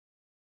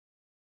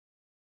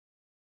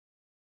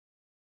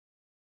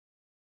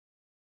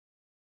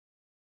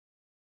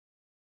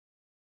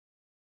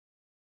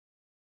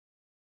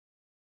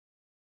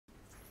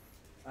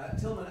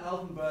Tilman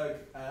Altenberg,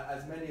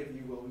 as many of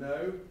you will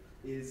know,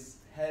 is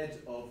head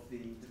of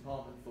the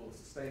Department for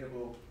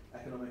Sustainable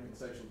Economic and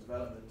Social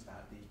Development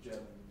at the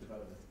German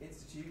Development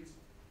Institute.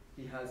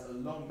 He has a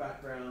long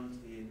background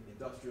in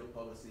industrial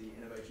policy,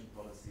 innovation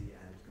policy,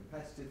 and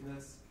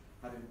competitiveness,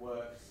 having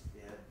worked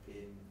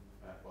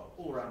well,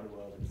 all around the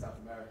world, in South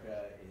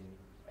America, in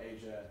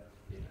Asia,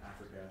 in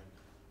Africa,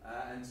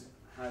 and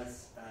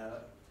has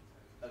a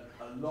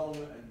long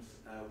and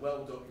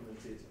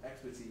well-documented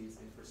expertise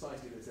in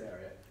precisely this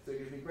area. So it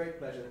gives me great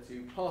pleasure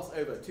to pass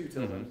over to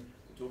Tilman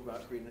to talk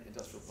about green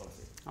industrial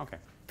policy. Okay.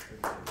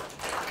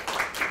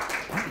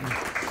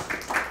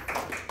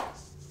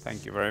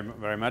 Thank you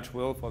very much,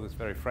 Will, for this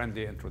very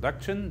friendly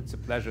introduction. It's a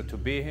pleasure to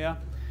be here.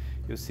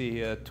 You see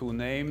here two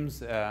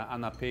names.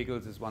 Anna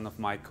Pegels is one of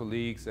my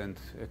colleagues and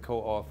a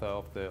co-author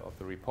of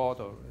the report,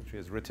 or she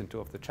has written 2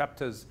 of the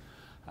chapters.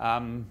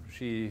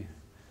 She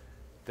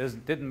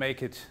didn't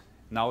make it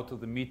now to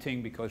the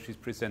meeting because she's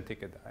presenting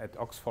at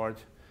Oxford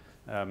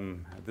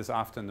this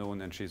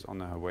afternoon, and she's on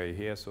her way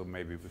here, so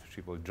maybe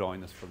she will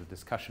join us for the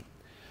discussion.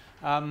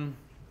 So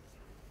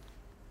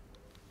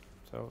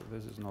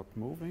this is not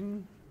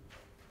moving.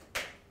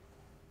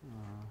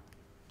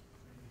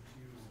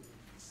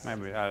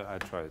 Maybe I'll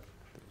try it.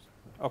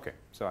 Okay,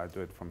 so I'll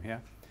do it from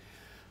here.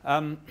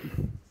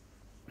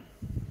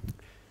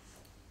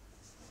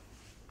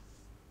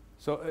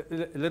 So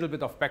a little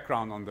bit of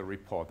background on the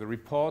report. The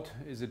report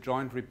is a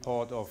joint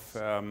report of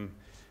a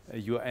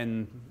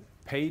UN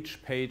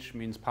PAGE. PAGE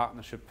means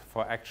Partnership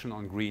for Action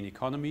on Green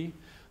Economy.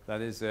 That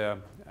is a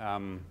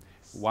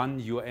one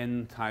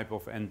UN type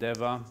of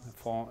endeavor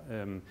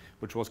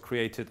which was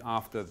created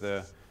after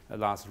the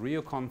last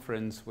Rio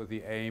conference with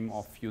the aim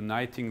of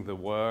uniting the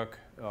work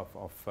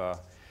of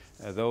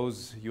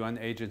those UN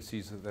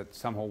agencies that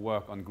somehow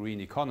work on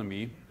green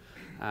economy.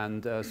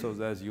 And so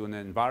there's UN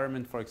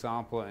Environment, for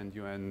example, and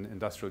UN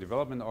Industrial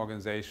Development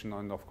Organization,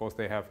 and of course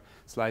they have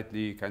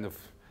slightly kind of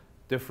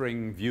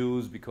differing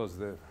views because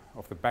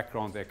of the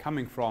background they're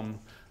coming from.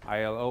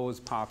 ILO is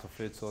part of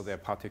it, so they're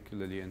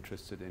particularly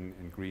interested in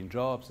green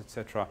jobs,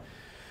 etc.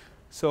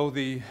 So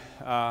the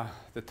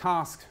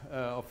task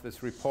of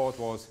this report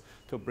was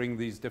to bring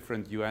these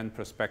different UN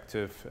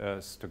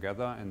perspectives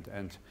together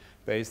and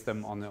base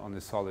them on a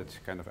solid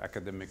kind of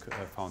academic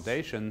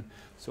foundation.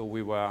 So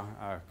we were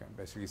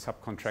basically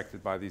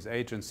subcontracted by these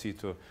agencies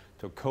to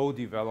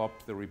co-develop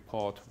the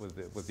report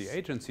with the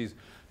agencies.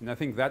 And I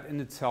think that in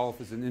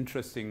itself is an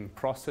interesting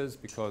process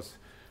because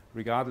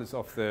regardless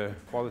of the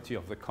quality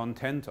of the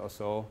content or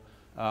so,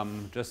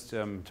 just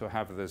to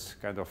have this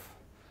kind of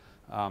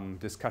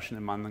discussion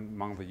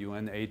among the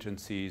UN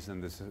agencies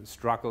and this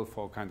struggle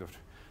for kind of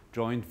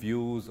joint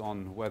views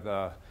on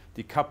whether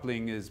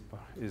decoupling is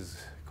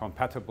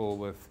compatible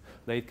with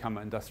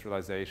latecomer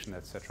industrialization,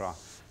 etc.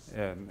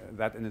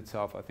 That in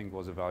itself, I think,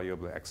 was a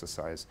valuable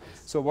exercise.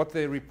 So what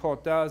the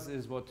report does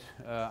is what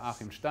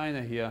Achim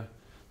Steiner here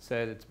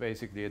said. It's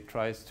basically, it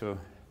tries to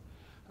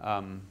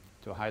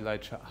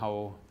highlight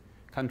how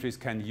countries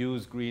can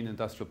use green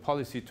industrial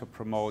policy to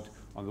promote,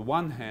 on the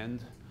one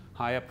hand,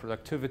 higher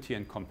productivity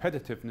and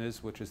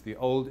competitiveness, which is the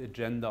old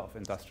agenda of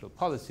industrial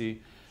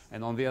policy,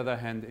 and on the other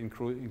hand,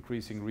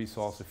 increasing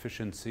resource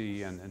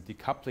efficiency and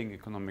decoupling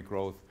economic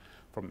growth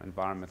from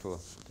environmental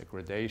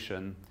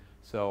degradation.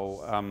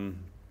 So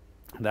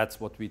that's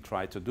what we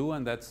try to do,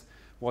 and that's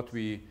what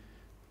we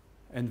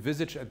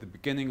envisage at the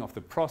beginning of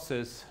the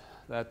process,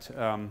 that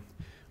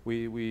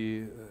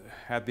we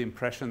had the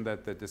impression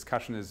that the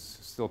discussion is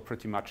still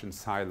pretty much in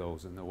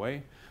silos in a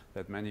way,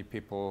 that many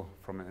people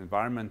from an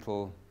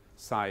environmental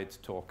side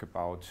talk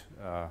about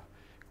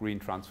green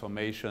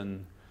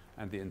transformation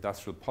and the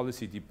industrial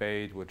policy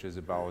debate, which is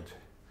about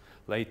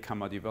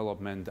latecomer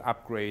development,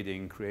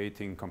 upgrading,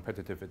 creating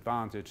competitive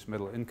advantage,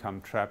 middle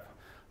income trap.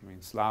 I mean,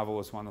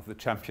 Slavo is one of the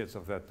champions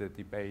of that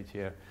debate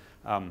here.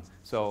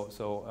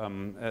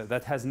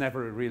 That has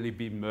never really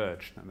been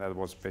merged, and that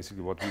was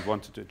basically what we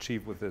wanted to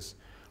achieve with this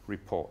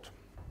report.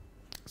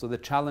 So the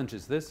challenge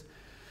is this,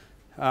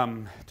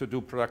 to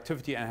do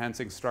productivity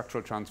enhancing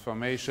structural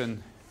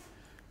transformation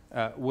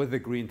with the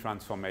green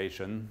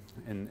transformation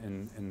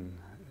in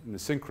a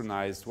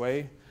synchronized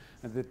way.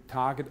 And the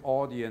target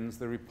audience,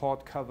 the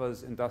report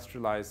covers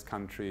industrialized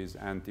countries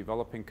and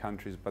developing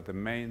countries, but the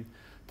main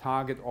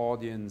target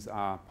audience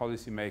are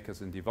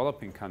policymakers in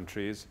developing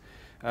countries,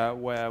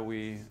 where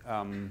we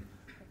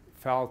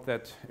felt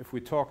that if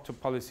we talk to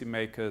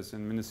policymakers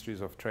in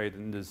ministries of trade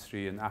and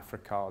industry in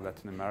Africa or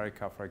Latin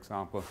America, for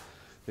example,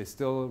 they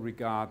still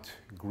regard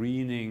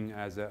greening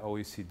as an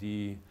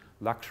OECD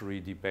luxury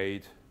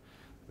debate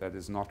that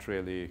is not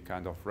really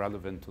kind of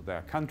relevant to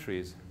their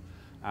countries.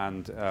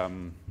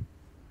 And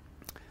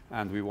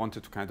we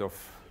wanted to kind of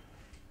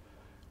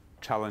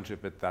challenge a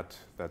bit that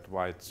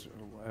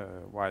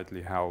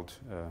widely held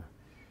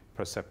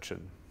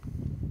perception.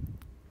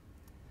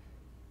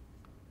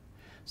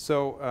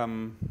 So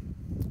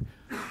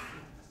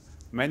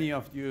many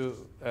of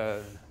you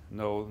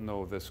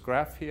know this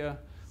graph here,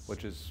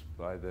 which is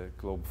by the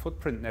Global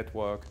Footprint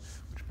Network,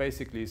 which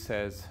basically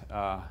says,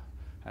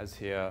 has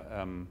here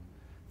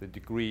the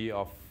degree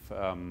of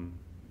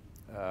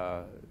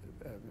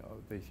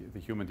the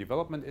Human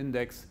Development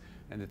Index,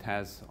 and it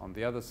has on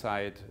the other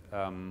side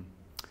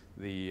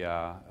the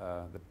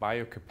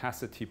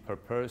biocapacity per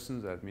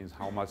person. That means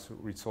how much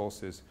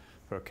resources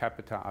per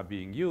capita are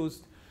being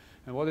used.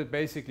 And what it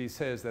basically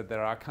says that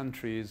there are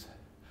countries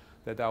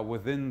that are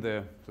within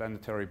the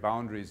planetary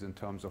boundaries in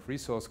terms of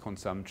resource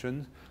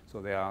consumption.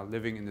 So they are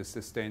living in a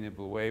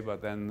sustainable way,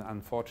 but then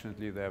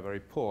unfortunately they are very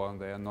poor and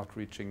they are not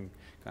reaching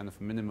kind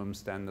of minimum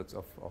standards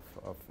of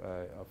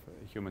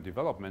human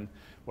development.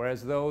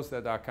 Whereas those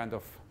that are kind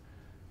of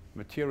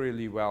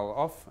materially well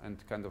off and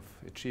kind of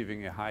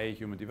achieving a high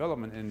human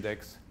development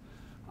index,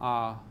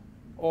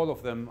 all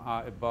of them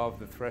are above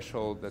the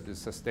threshold that is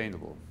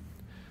sustainable.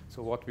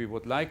 So what we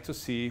would like to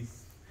see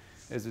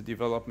is a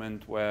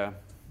development where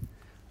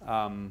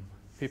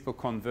people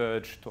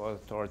converge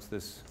towards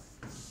this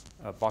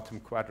bottom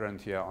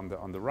quadrant here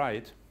on the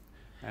right,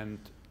 and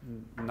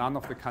none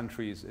of the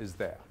countries is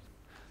there.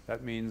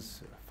 That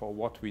means for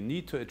what we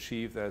need to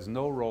achieve, there's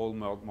no role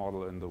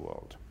model in the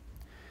world.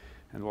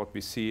 And what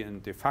we see in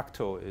de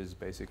facto is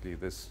basically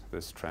this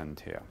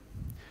trend here.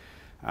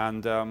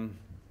 And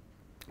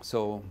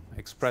so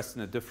expressed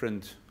in a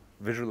different,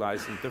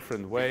 visualized in a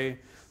different way,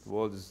 the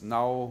world is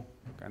now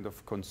kind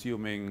of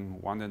consuming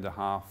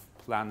 1.5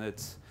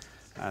 planets,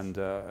 and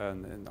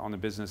on a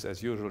business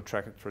as usual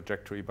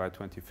trajectory by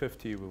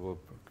 2050, we will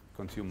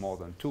consume more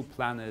than 2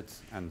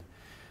 planets. And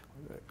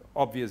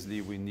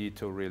obviously, we need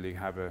to really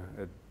have a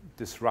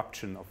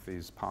disruption of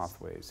these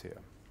pathways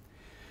here.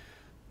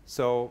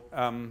 So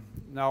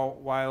now,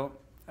 while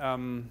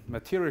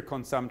material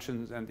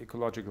consumptions and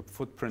ecological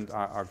footprint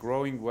are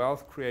growing,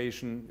 wealth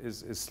creation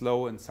is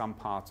slow in some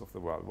parts of the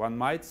world. One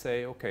might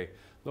say, okay,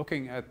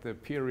 looking at the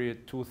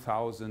period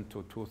 2000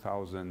 to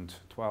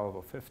 2012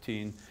 or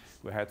 15,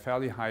 we had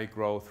fairly high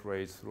growth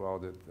rates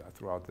throughout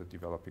the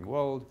developing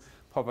world.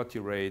 Poverty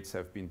rates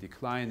have been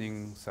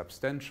declining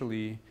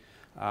substantially.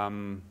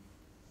 Human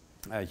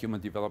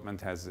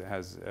development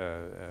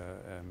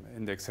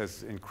index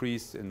has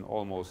increased in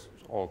almost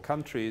all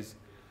countries.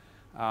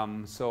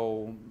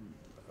 So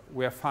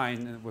we're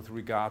fine with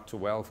regard to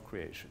wealth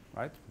creation,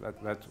 right?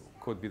 That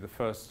could be the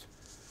first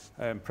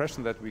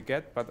impression that we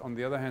get. But on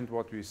the other hand,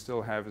 what we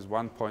still have is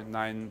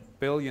 1.9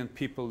 billion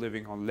people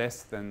living on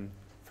less than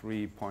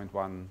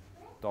 $3.1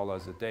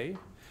 a day.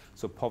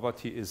 So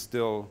poverty is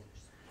still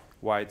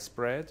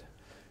widespread.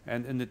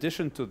 And in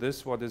addition to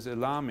this, what is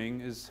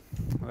alarming is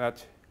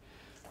that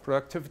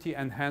productivity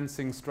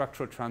enhancing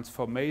structural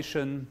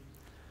transformation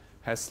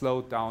has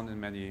slowed down in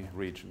many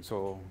regions.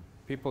 So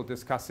people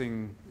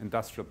discussing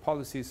industrial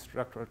policies,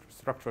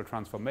 structural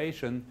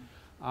transformation,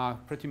 are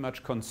pretty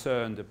much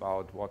concerned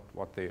about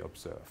what they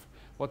observe.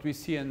 What we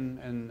see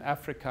in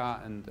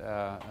Africa and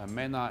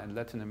MENA and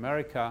Latin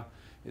America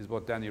is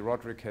what Danny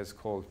Roderick has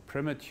called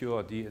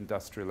premature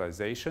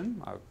deindustrialization.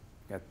 I'll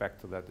get back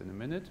to that in a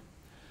minute.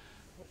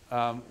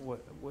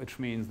 Which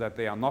means that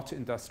they are not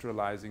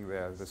industrializing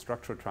the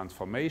structural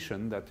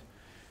transformation that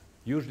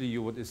usually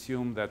you would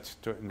assume that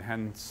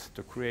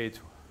to create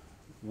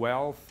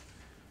wealth,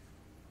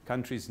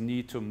 countries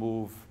need to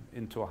move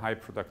into high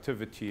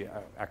productivity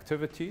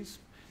activities.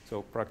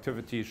 So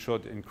productivity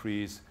should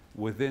increase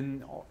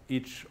within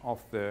each of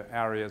the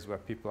areas where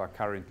people are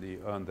currently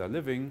earn their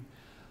living.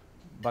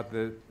 But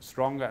the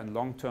stronger and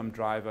long-term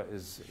driver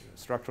is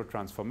structural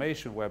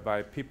transformation,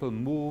 whereby people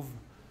move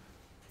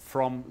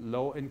from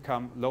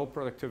low-income,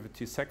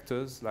 low-productivity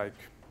sectors like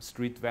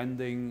street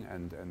vending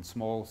and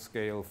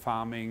small-scale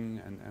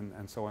farming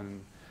and so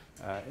on,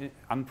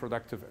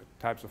 unproductive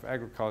types of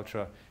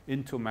agriculture,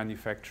 into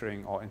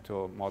manufacturing or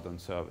into modern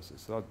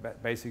services. So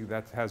basically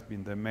that has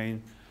been the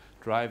main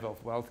driver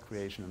of wealth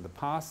creation in the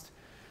past.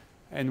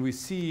 And we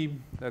see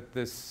that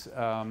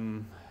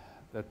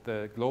that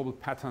the global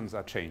patterns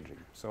are changing.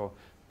 So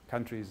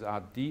countries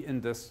are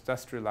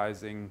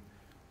deindustrializing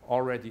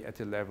already at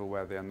a level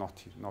where they are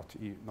not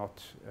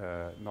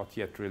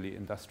yet really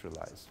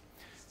industrialized.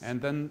 And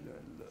then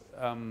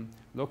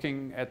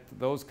looking at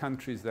those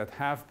countries that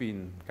have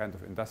been kind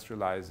of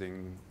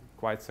industrializing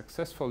quite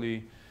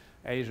successfully,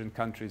 Asian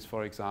countries,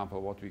 for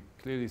example, what we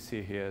clearly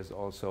see here is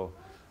also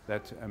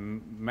that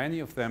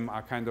many of them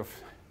are kind of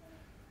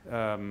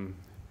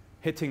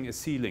hitting a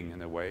ceiling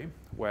in a way,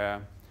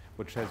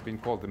 which has been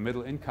called the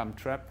middle income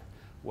trap,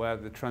 where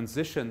the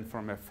transition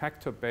from a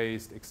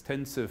factor-based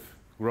extensive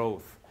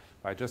growth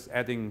by just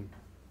adding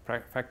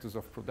factors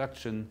of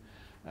production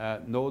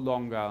no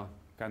longer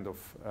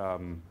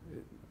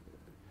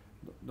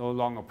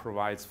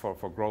provides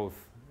for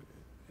growth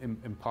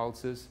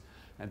impulses,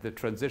 and the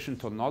transition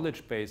to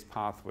knowledge-based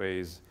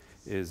pathways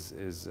is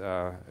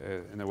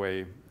in a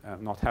way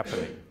not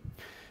happening.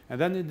 And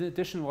then in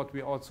addition, what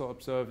we also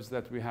observe is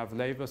that we have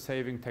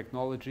labor-saving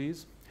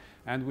technologies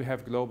and we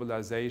have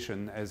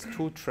globalization as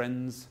two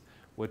trends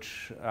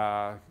which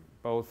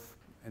both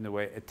in a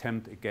way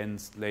attempt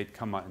against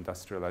latecomer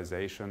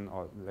industrialization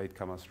or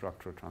latecomer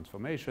structural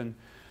transformation,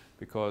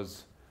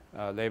 because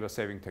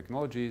labor-saving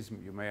technologies,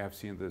 you may have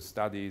seen the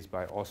studies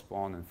by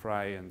Osborne and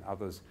Fry and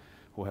others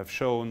who have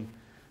shown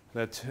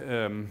that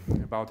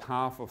about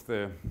half of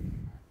the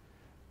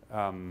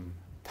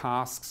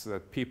tasks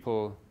that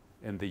people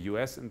in the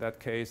US in that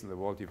case, in the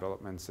World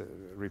Development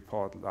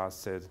Report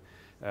last said,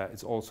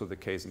 it's also the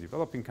case in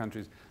developing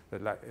countries,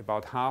 that like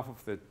about half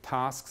of the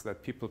tasks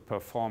that people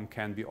perform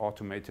can be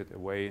automated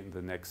away in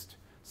the next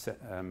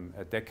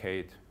a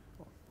decade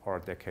or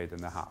a decade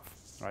and a half,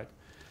 right?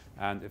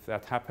 And if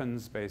that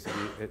happens,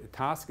 basically, a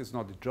task is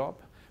not a job,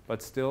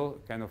 but still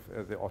kind of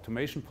the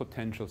automation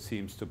potential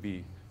seems to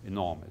be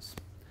enormous.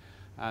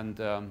 And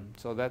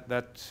so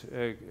that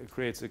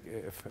creates a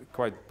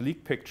quite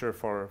bleak picture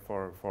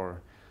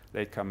for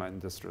latecomer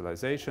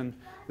industrialization.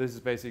 This is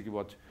basically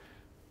what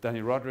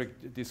Danny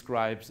Roderick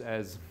describes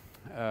as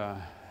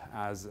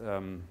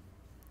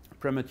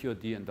premature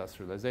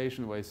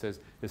deindustrialization, where he says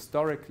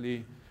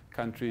historically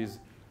countries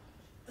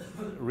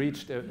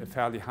reached a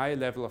fairly high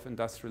level of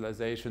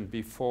industrialization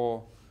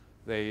before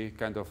they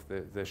kind of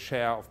the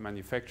share of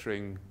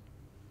manufacturing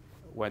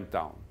went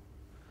down.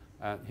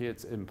 Here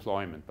it's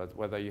employment, but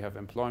whether you have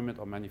employment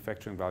or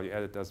manufacturing value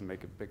added doesn't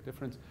make a big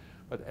difference.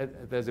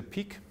 But there's a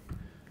peak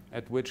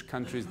at which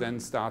countries then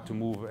start to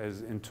move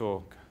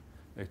into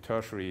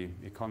tertiary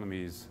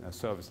economies,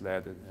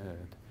 service-led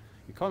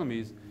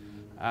economies.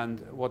 And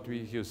what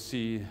you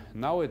see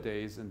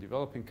nowadays in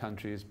developing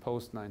countries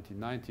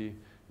post-1990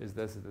 is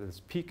that this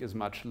peak is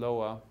much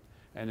lower,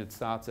 and it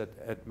starts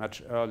at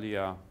much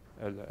earlier,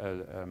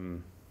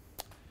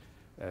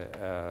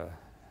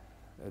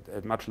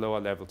 at much lower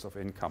levels of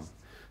income.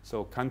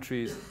 So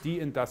countries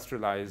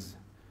deindustrialize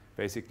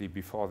basically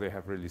before they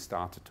have really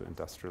started to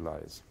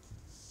industrialize.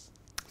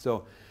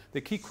 So the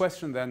key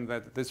question then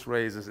that this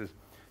raises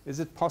is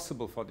it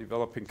possible for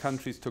developing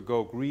countries to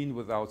go green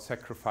without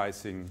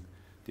sacrificing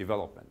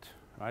development,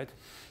 right?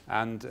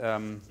 And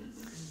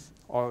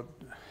or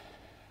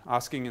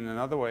asking in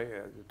another way,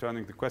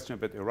 turning the question a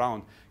bit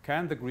around,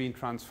 can the green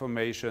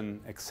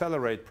transformation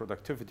accelerate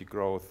productivity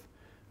growth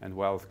and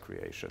wealth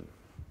creation?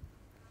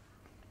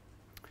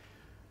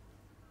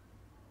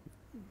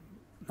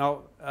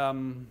 Now,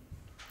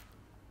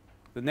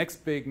 the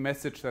next big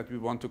message that we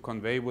want to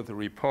convey with the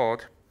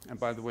report, and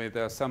by the way,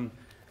 there are some,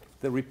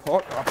 the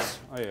report,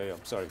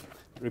 sorry,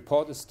 the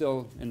report is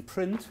still in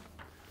print,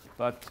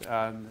 but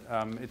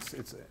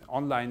it's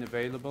online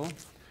available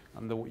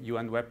on the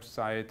UN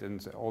website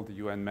and all the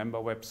UN member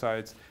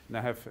websites. And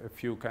I have a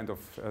few kind of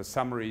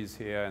summaries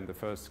here and the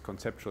first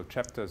conceptual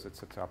chapters,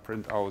 etc.,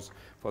 printouts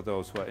for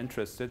those who are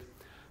interested.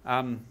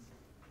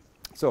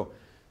 So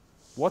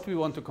what we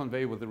want to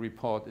convey with the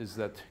report is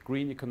that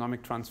green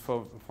economic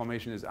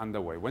transformation is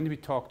underway. When we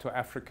talk to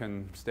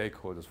African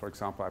stakeholders, for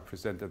example, I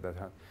presented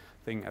that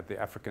thing at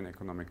the African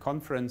Economic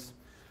Conference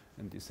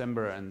in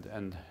December,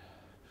 and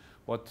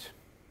what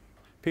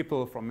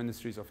people from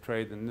ministries of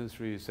trade and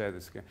industry said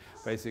is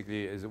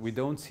basically is that we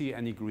don't see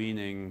any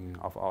greening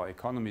of our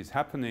economies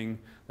happening.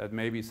 That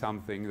may be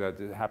something that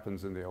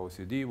happens in the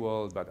OECD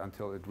world, but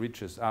until it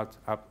reaches us,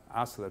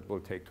 that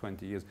will take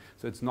 20 years.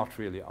 So it's not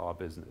really our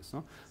business.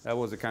 No? That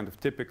was a kind of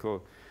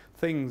typical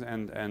thing,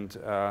 and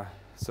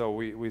so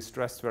we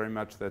stressed very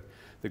much that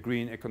the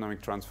green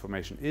economic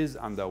transformation is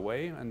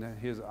underway, and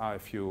here are a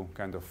few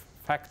kind of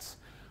facts.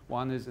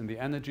 One is in the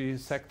energy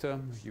sector.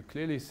 You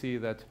clearly see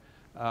that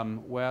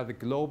where the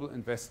global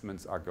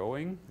investments are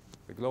going.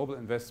 The global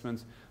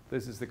investments,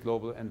 this is the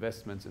global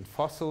investments in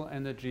fossil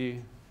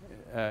energy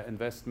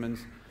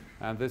investments,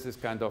 and this is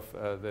kind of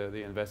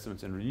the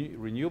investments in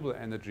renewable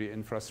energy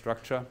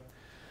infrastructure.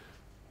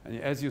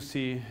 And as you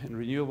see in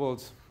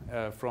renewables,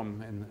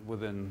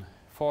 within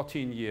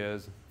 14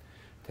 years,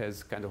 it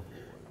has kind of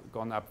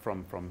gone up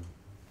from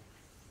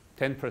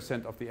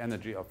 10% of the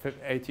energy, or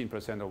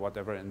 18% or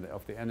whatever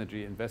of the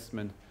energy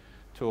investment,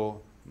 to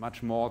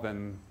much more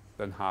than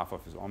half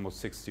of it, almost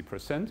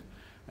 60%,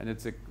 and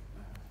it's a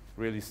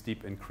really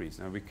steep increase.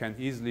 And we can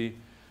easily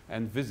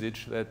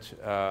envisage that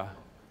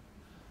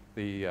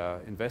the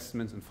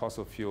investments in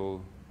fossil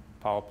fuel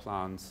power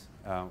plants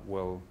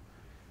will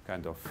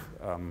kind of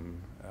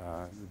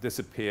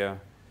disappear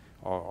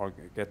or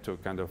get to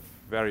kind of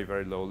very,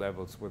 very low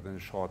levels within a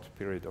short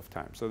period of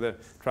time. So the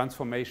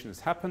transformation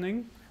is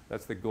happening.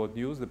 That's the good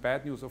news. The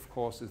bad news, of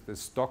course, is the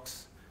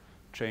stocks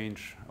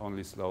change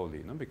only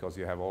slowly, no? Because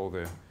you have all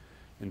the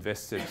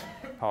invested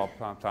power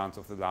plants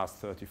of the last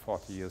 30,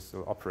 40 years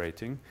still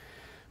operating.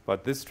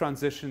 But this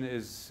transition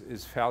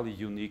is fairly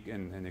unique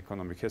in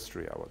economic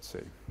history, I would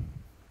say.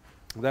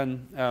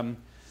 Then,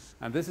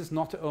 and this is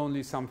not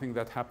only something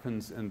that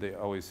happens in the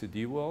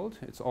OECD world,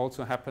 it's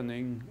also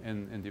happening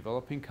in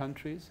developing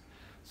countries.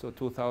 So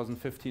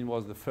 2015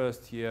 was the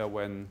first year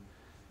when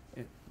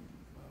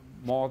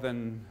more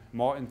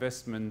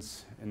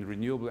investments in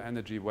renewable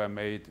energy were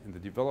made in the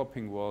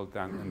developing world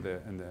than in the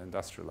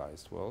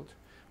industrialized world,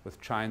 with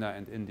China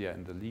and India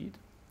in the lead.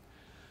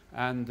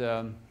 And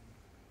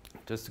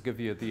just to give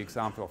you the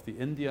example of the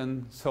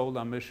Indian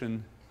solar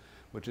mission,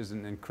 which is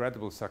an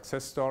incredible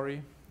success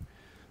story.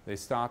 They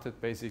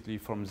started basically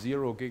from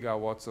 0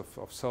 gigawatts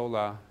of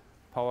solar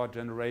power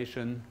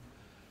generation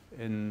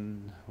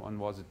in, when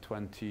was it,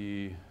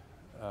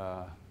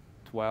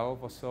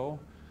 2012 or so.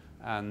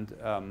 and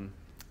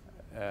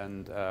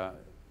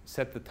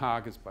set the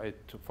targets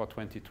for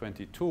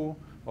 2022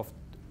 of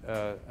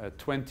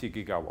 20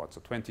 gigawatts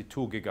or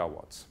 22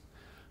 gigawatts.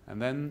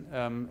 And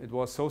then it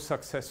was so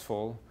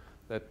successful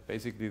that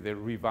basically they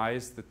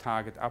revised the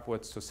target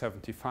upwards to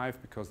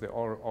 75 because they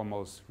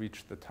almost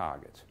reached the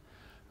target.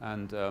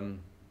 And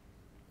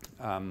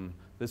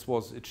this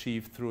was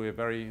achieved through a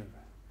very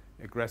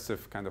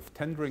aggressive kind of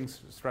tendering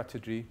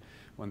strategy.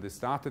 When they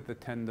started the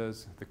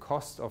tenders, the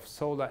cost of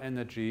solar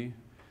energy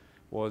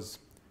was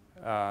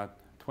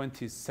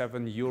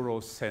 27 euro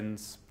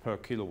cents per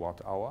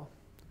kilowatt hour,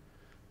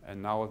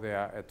 and now they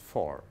are at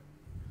 4.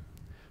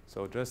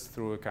 So just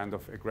through a kind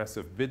of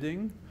aggressive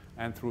bidding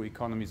and through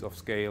economies of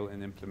scale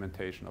in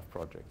implementation of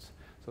projects.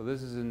 So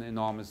this is an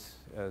enormous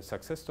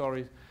success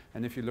story.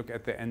 And if you look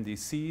at the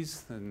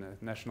NDCs, the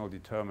National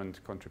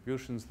Determined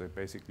Contributions, they're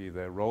basically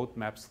the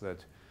roadmaps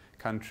that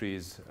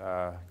countries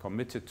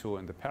committed to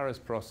in the Paris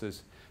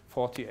process.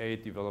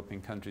 48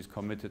 developing countries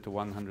committed to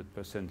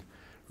 100%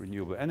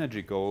 renewable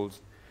energy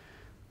goals.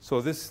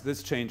 So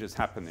this change is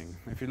happening.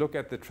 If you look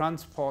at the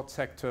transport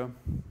sector,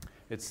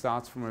 it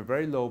starts from a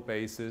very low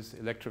basis,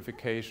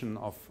 electrification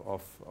of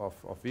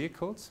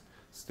vehicles.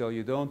 Still,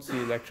 you don't see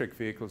electric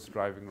vehicles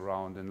driving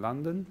around in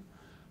London,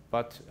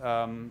 but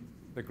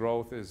the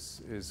growth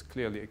is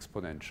clearly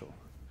exponential.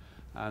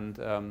 And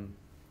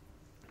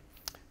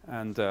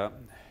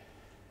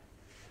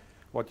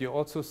what you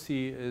also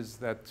see is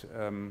that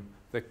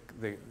the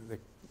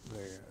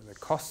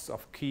costs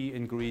of key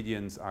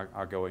ingredients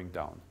are going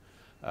down.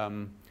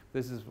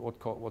 This is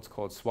what's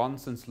called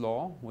Swanson's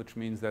law, which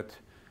means that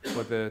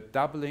with the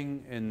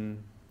doubling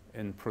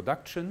in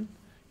production,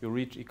 you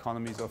reach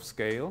economies of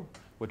scale,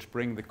 which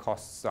bring the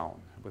costs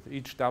down. With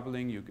each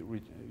doubling,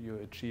 you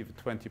achieve a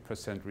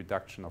 20%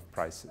 reduction of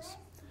prices.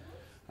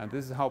 And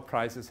this is how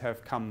prices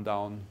have come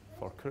down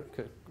for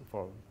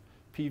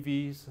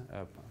PVs,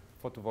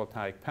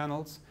 photovoltaic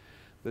panels.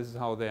 This is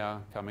how they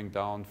are coming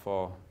down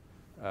for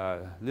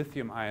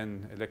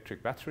lithium-ion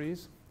electric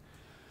batteries.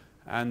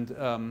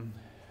 And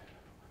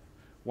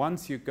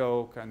once you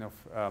go kind of,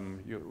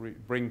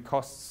 bring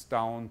costs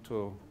down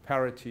to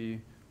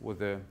parity with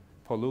the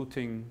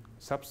polluting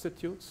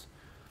substitutes,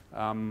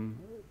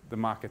 the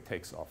market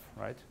takes off,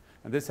 right?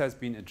 And this has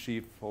been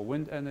achieved for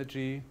wind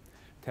energy.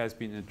 It has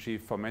been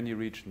achieved for many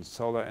regions,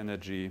 solar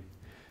energy.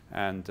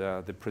 And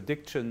the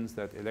predictions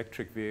that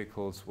electric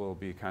vehicles will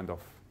be kind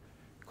of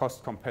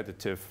cost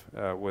competitive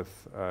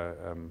with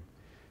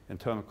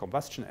internal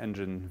combustion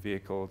engine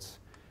vehicles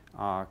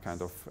are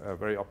kind of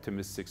very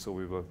optimistic, so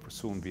we will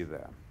soon be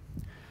there.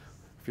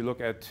 If you look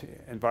at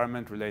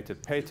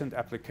environment-related patent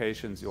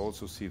applications, you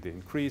also see the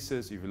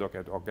increases. If you look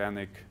at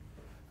organic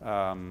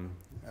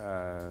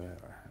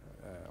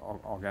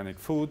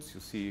foods, you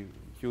see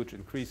huge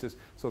increases.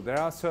 So there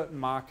are certain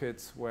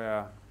markets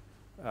where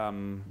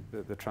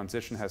the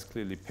transition has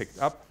clearly picked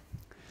up.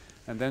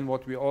 And then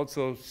what we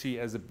also see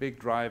as a big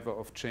driver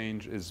of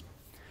change is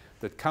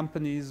that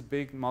companies,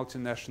 big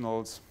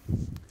multinationals,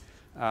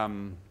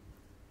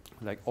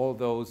 like all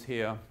those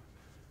here,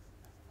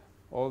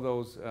 all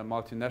those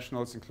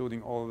multinationals,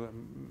 including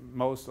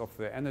most of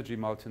the energy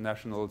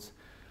multinationals,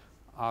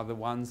 are the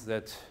ones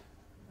that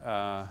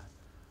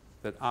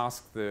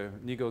ask the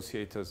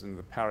negotiators in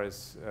the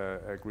Paris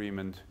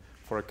Agreement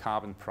for a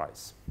carbon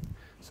price.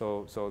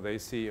 So they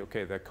see,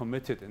 okay, they're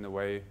committed in a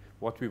way.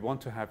 What we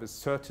want to have is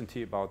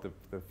certainty about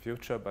the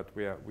future, but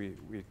we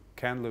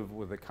can live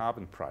with a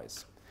carbon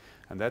price.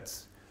 And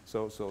that's,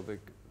 so the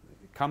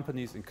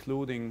companies,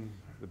 including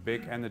the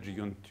big energy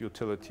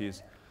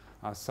utilities,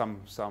 are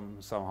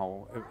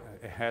somehow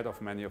ahead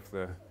of many of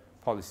the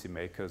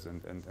policymakers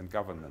and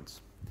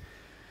governments.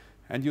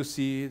 And you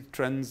see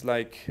trends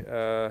like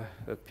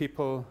that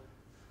people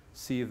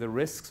see the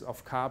risks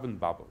of carbon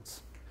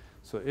bubbles.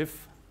 So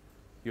if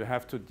you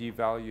have to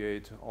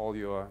devaluate all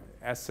your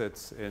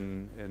assets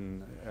in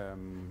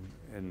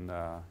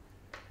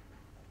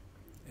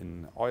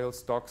oil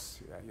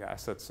stocks, your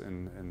assets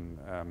in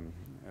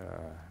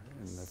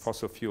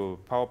fossil fuel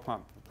power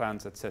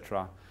plants,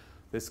 etc.,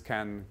 this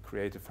can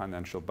create a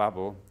financial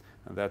bubble.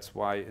 And that's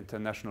why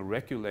international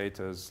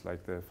regulators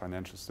like the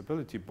Financial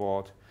Stability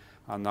Board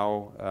are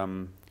now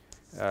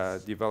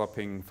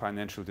developing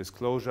financial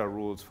disclosure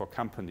rules for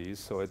companies.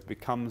 So it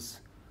becomes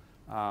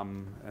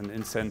an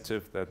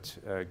incentive that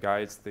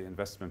guides the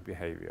investment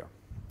behavior.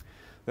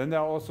 Then there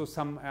are also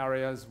some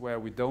areas where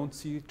we don't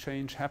see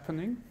change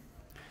happening.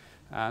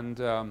 And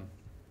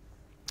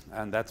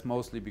that's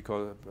mostly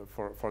because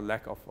for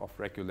lack of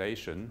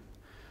regulation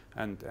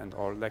and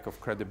or lack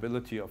of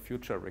credibility of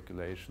future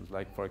regulations.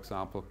 Like, for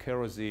example,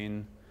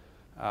 kerosene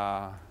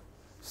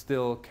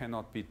still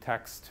cannot be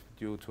taxed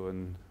due to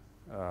an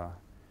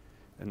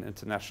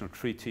international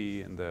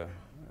treaty in the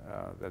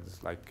that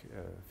is like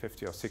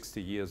 50 or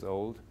 60 years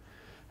old,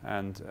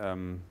 and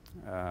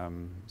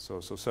so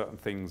certain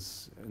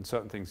things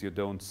you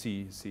don't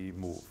see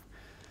move.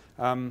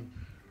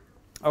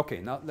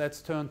 Okay, now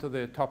let's turn to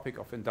the topic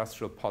of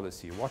industrial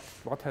policy.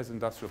 What has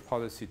industrial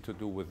policy to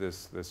do with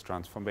this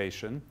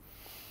transformation?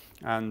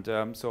 And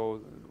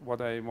so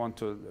what I want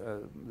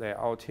to lay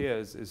out here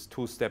is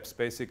 2 steps.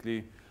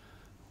 Basically,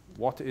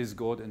 what is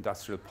good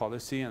industrial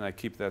policy? And I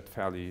keep that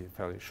fairly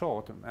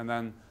short. And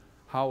then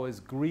how is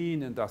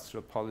green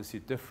industrial policy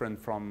different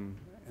from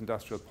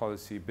industrial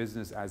policy,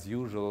 business as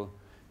usual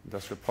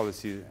industrial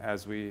policy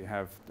as we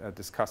have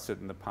discussed it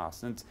in the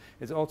past. And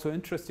it's also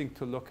interesting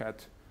to look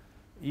at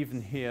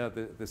even here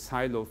the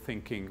silo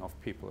thinking of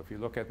people. If you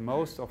look at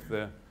most of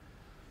the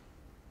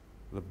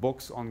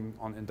books on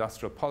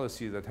industrial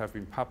policy that have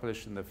been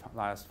published in the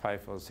last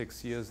 5 or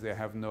 6 years, they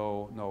have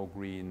no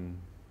green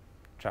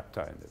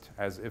chapter in it,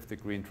 as if the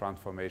green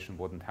transformation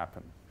wouldn't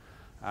happen.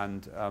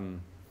 And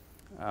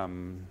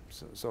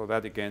so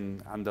that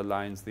again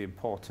underlines the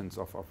importance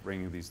of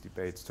bringing these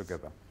debates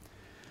together.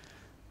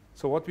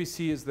 So what we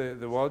see is the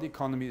world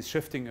economy is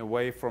shifting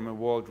away from a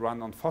world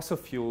run on fossil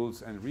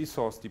fuels and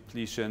resource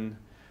depletion,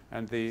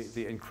 and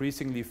the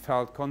increasingly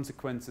felt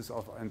consequences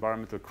of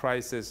environmental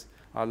crisis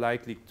are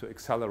likely to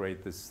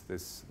accelerate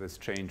this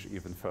change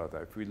even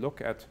further. If we look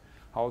at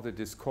how the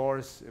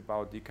discourse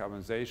about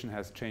decarbonization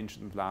has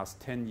changed in the last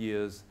 10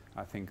 years,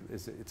 I think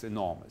it's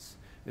enormous.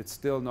 It's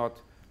still not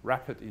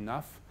rapid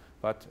enough,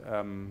 but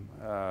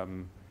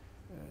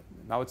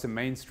now it's a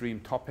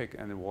mainstream topic,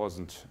 and it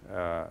wasn't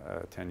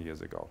 10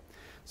 years ago.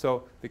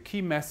 So the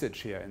key message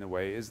here, in a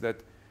way, is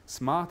that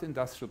smart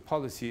industrial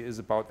policy is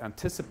about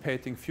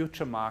anticipating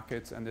future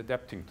markets and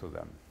adapting to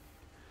them.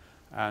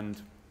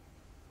 And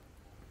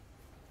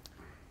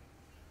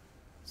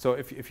so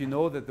if you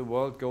know that the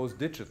world goes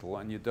digital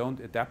and you don't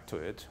adapt to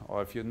it,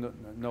 or if you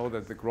know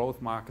that the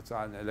growth markets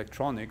are in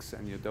electronics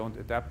and you don't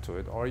adapt to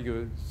it, or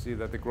you see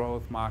that the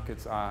growth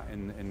markets are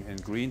in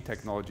green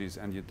technologies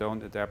and you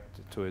don't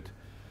adapt to it,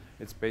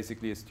 it's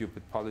basically a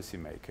stupid policy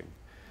making.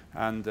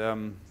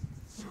 And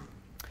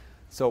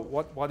so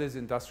what is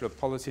industrial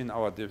policy in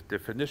our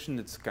definition?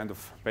 It's kind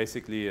of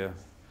basically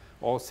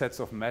all sets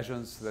of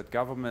measures that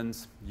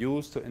governments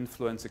use to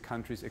influence a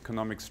country's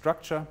economic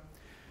structure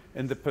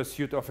in the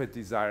pursuit of a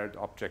desired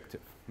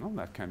objective. No?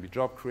 That can be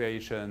job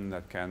creation,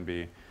 that can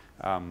be,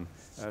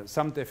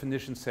 some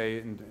definitions say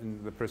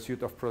in the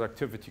pursuit of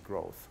productivity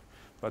growth.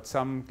 But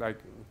some, like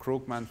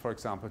Krugman, for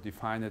example,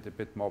 define it a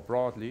bit more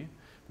broadly,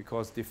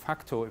 because de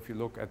facto, if you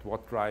look at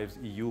what drives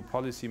EU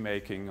policy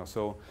making or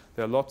so,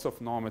 there are lots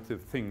of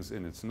normative things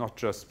in it. It's not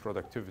just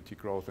productivity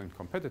growth and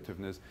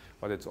competitiveness,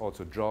 but it's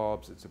also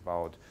jobs, it's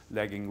about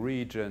lagging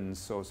regions,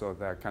 so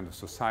there are kind of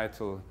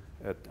societal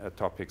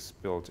topics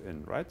built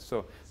in, right?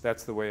 So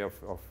that's the way of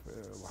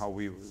how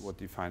we would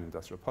define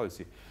industrial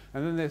policy.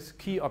 And then this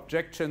key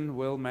objection,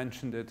 Will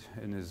mentioned it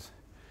in his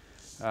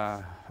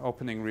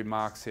opening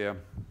remarks here,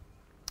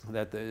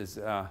 that there is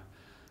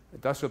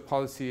industrial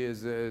policy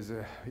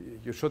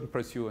you shouldn't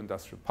pursue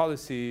industrial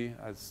policy.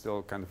 It's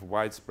still kind of a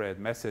widespread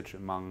message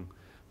among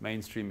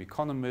mainstream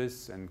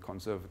economists and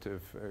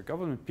conservative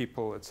government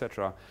people,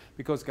 etc.,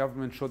 because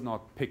government should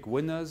not pick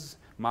winners.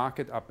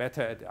 Markets are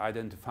better at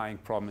identifying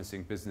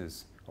promising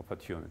business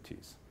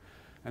opportunities.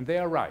 And they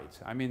are right.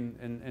 I mean,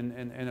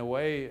 in a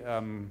way,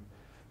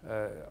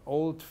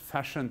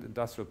 old-fashioned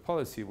industrial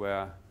policy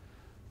where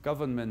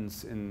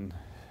governments in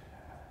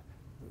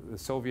the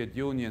Soviet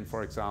Union,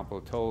 for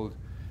example, told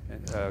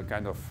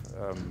kind of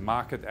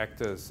market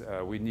actors,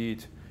 we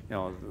need,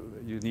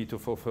 you need to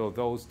fulfill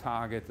those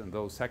targets and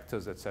those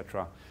sectors,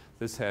 etc.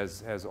 This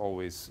has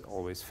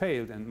always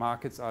failed, and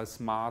markets are a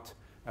smart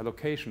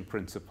allocation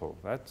principle,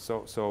 right?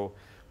 So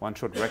one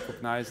should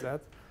recognize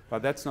that,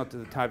 but that's not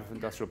the type of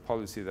industrial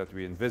policy that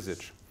we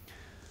envisage.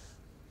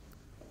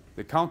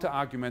 The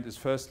counter-argument is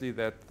firstly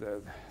that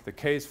the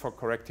case for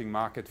correcting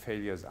market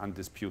failure is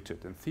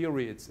undisputed. In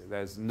theory,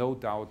 there's no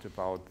doubt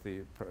about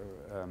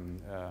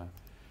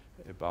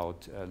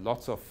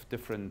lots of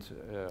different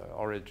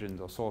origins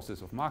or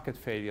sources of market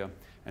failure,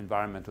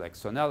 environmental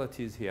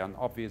externalities, here an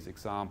obvious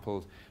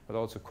example, but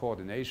also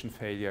coordination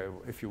failure.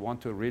 If you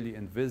want to really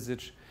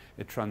envisage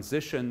a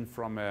transition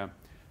from a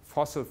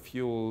fossil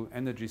fuel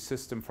energy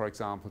system, for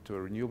example, to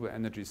a renewable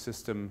energy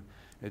system,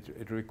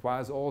 it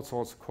requires all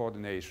sorts of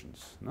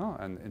coordinations, no?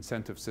 And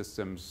incentive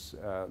systems,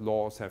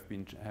 laws have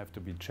to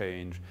be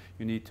changed.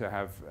 You need to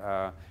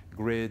have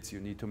grids. You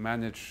need to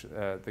manage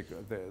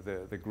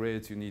the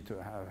grids. You need to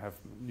have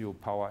new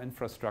power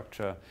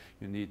infrastructure.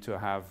 You need to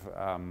have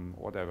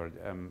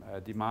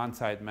demand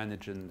side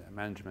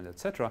management,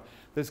 etc.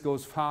 This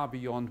goes far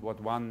beyond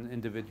what one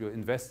individual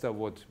investor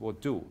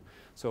would do.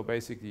 So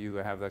basically, you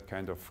have that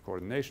kind of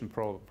coordination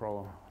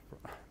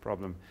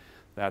problem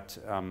that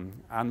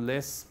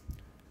unless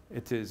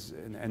it is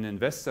an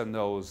investor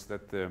knows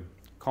that the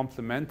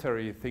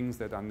complementary things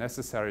that are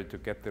necessary to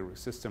get the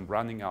system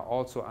running are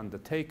also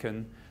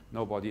undertaken,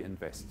 nobody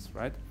invests,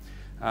 right?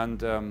 And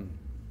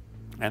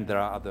there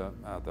are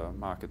other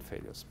market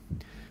failures.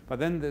 But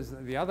then there's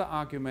the other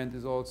argument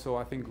is also,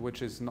 I think,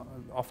 which is not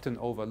often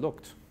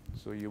overlooked.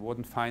 So you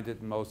wouldn't find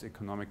it in most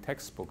economic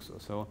textbooks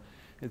or so,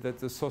 is that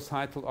the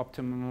societal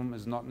optimum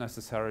is not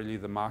necessarily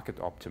the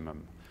market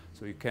optimum.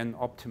 So you can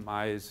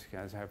optimize, you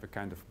guys have a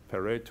kind of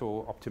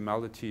Pareto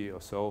optimality or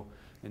so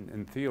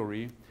in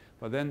theory,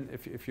 But then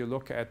if you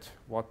look at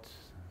what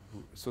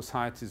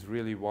societies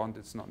really want,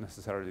 it's not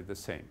necessarily the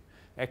same.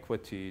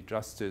 Equity,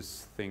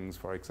 justice things,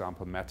 for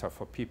example, matter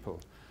for people,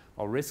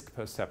 or risk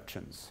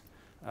perceptions.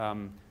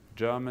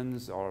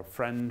 Germans or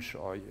French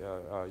or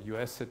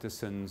US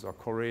citizens or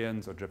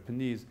Koreans or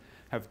Japanese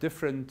have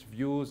different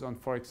views on,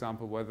 for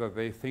example, whether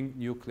they think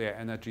nuclear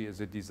energy is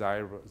a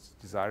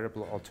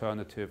desirable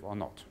alternative or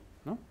not.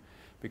 No?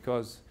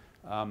 Because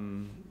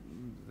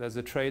there's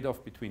a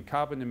trade-off between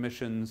carbon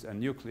emissions and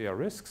nuclear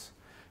risks,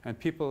 and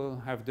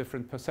people have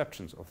different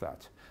perceptions of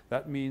that.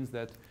 That means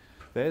that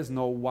there is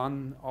no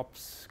one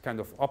kind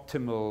of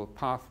optimal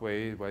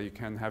pathway where you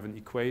can have an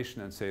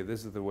equation and say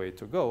this is the way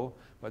to go,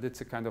 but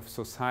it's a kind of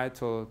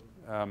societal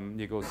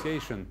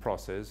negotiation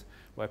process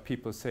where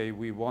people say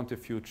we want a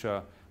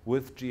future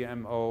with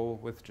GMO,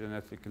 with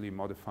genetically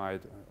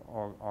modified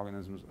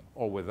organisms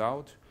or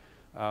without,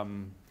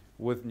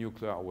 with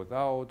nuclear or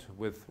without,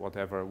 with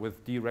whatever,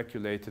 with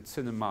deregulated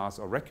cinemas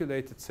or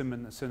regulated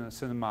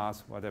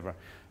cinemas, whatever.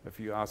 If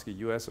you ask a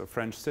US or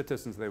French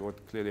citizens, they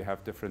would clearly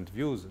have different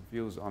views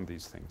on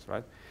these things,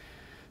 right?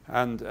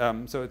 And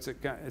so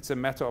it's a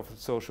matter of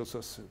social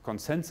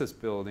consensus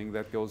building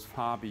that goes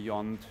far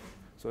beyond,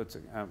 so it's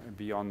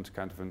beyond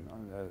kind of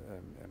a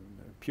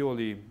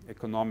purely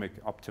economic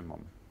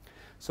optimum.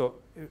 So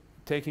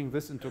taking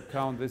this into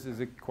account, this is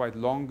a quite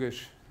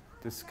longish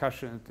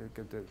discussion,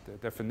 the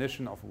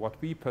definition of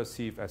what we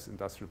perceive as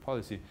industrial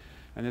policy.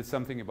 And it's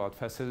something about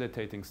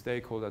facilitating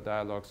stakeholder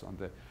dialogues on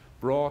the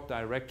broad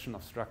direction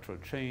of structural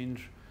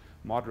change,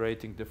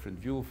 moderating different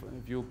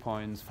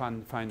viewpoints,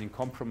 finding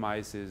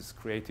compromises,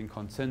 creating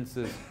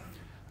consensus,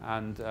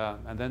 and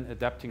then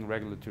adapting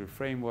regulatory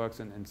frameworks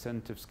and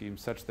incentive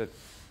schemes such that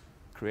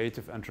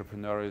creative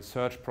entrepreneurial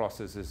search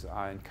processes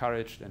are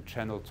encouraged and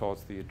channeled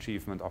towards the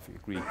achievement of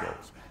agreed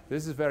goals.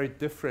 This is very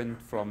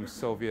different from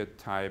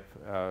Soviet-type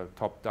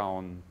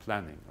top-down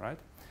planning, right?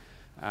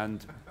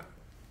 And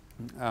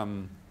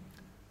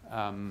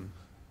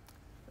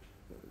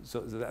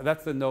so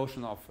that's the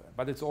notion of,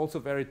 but it's also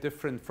very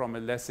different from a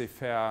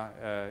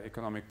laissez-faire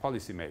economic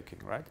policy making,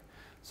 right?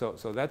 So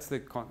that's the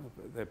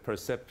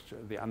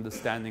perception, the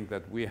understanding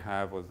that we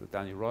have with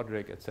Danny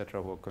Roderick,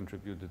 etc., who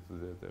contributed to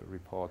the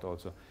report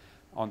also,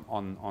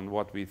 on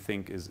what we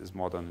think is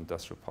modern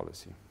industrial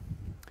policy.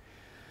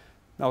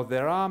 Now,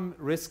 there are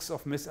risks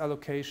of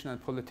misallocation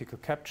and political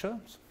capture,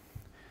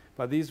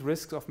 but these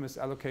risks of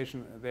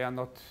misallocation, they are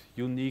not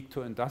unique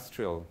to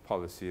industrial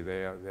policy.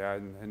 They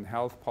are in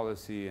health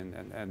policy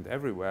and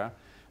everywhere.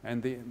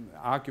 And the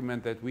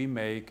argument that we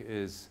make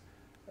is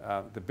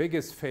the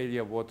biggest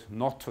failure would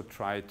not to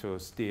try to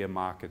steer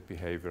market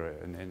behavior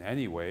in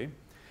any way.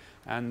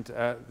 And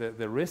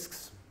the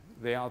risks,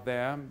 they are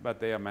there, but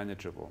they are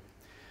manageable.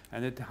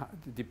 And it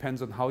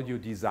depends on how you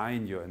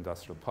design your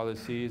industrial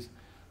policies.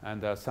 And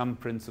there are some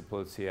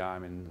principles here. I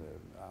mean,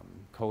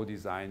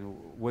 co-design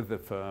with the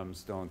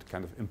firms, don't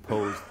kind of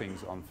impose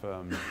things on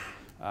firms.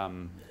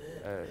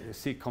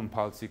 Seek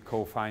compulsory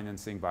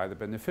co-financing by the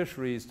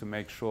beneficiaries to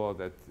make sure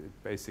that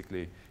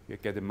basically you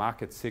get a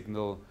market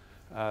signal,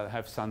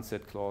 have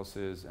sunset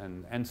clauses,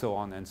 and so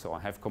on and so on.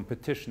 Have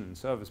competition and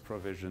service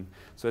provision.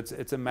 So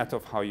it's a matter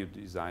of how you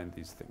design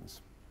these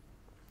things.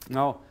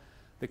 Now,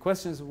 the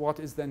question is, what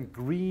is then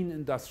green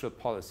industrial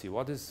policy?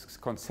 What is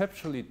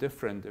conceptually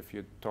different if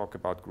you talk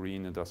about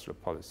green industrial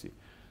policy?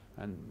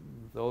 And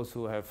those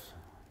who have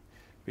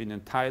been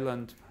in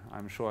Thailand,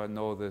 I'm sure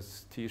know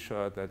this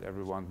T-shirt that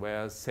everyone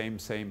wears, same,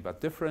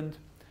 but different.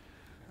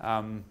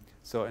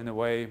 So in a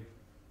way,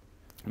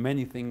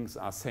 many things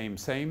are same.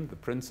 The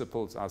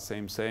principles are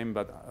same,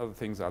 but other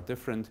things are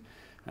different.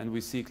 And we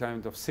see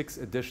kind of 6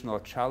 additional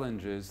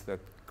challenges that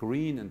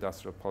green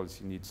industrial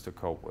policy needs to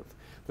cope with.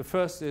 The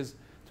first is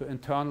to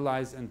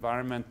internalize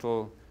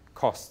environmental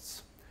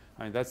costs.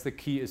 I mean, that's the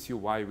key issue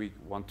why we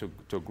want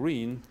to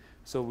green.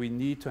 So we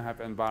need to have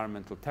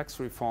environmental tax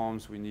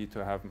reforms. We need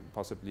to have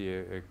possibly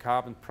a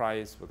carbon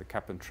price with a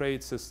cap and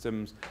trade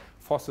systems,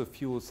 fossil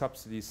fuel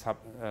subsidies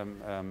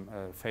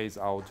phase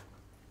out,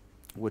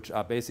 which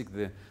are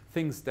basically the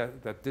things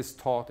that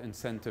distort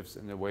incentives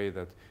in a way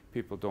that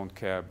people don't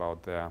care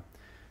about their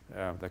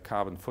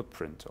carbon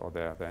footprint or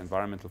their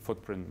environmental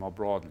footprint more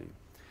broadly.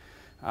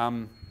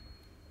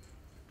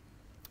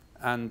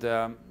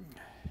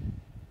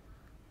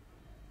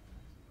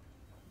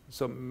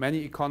 So many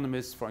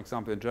economists, for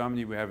example, in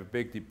Germany, we have a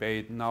big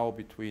debate now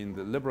between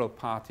the Liberal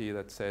Party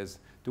that says,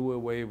 do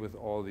away with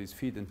all these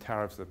feed-in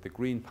tariffs that the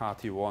Green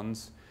Party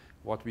wants.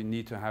 What we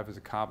need to have is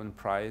a carbon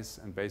price,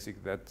 and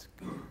basically that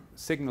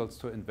signals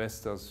to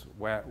investors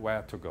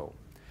where to go.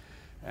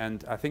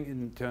 And I think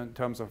in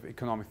terms of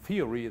economic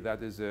theory,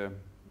 that is a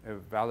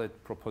valid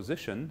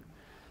proposition.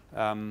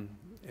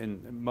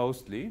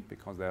 Mostly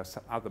because there are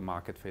other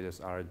market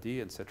failures, R&D,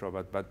 etc.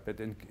 But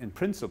in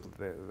principle,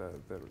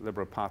 the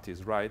Liberal Party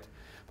is right.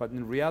 But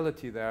in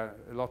reality, there are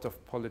a lot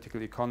of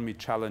political economy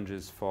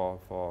challenges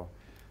for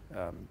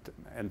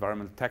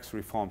environmental tax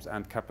reforms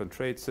and cap and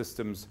trade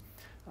systems.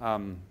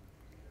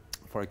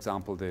 For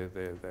example,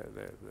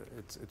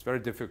 it's very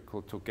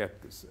difficult to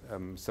get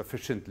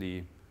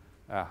sufficiently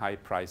high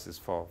prices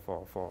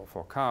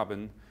for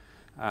carbon.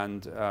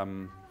 And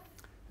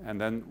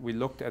then we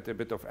looked at a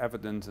bit of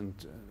evidence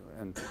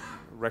and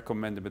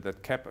recommended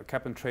that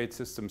cap and trade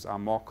systems are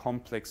more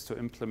complex to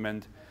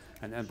implement,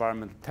 and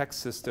environmental tax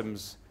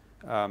systems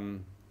are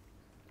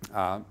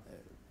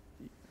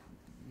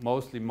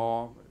mostly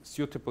more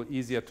suitable,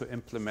 easier to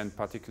implement,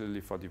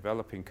 particularly for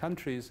developing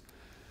countries.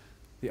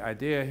 The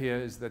idea here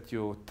is that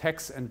you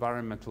tax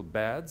environmental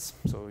bads,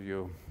 so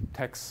you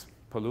tax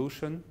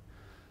pollution,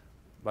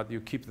 but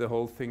you keep the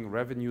whole thing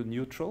revenue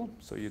neutral,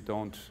 so you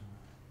don't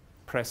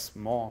press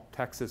more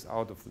taxes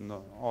out of the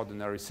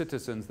ordinary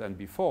citizens than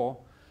before.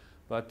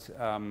 But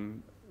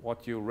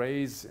what you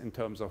raise in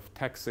terms of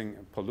taxing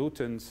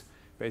pollutants,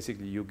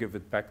 basically you give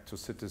it back to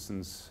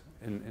citizens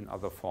in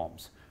other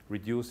forms,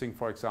 reducing,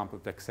 for example,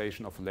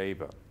 taxation of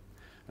labor.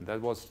 And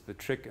that was the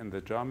trick in the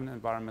German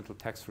environmental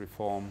tax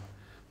reform,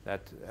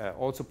 that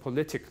also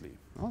politically,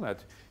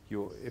 that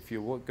if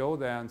you would go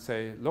there and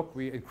say, look,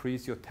 we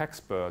increase your tax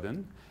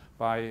burden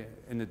by,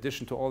 in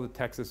addition to all the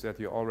taxes that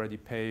you already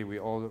pay, we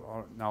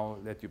all now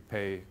let you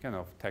pay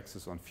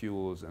taxes on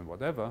fuels and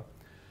whatever,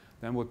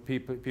 then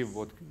people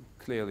would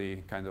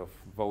clearly kind of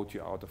vote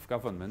you out of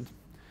government.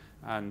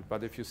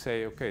 But if you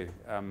say, okay,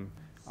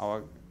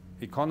 our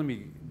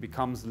economy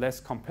becomes less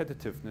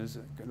competitive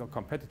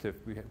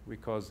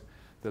because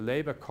the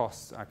labor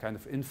costs are kind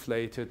of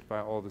inflated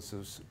by all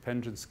the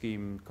pension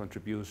scheme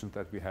contributions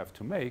that we have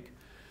to make,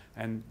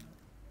 and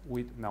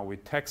now we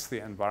tax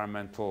the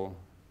environmental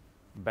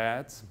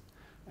bads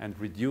and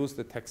reduce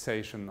the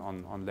taxation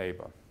on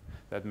labor.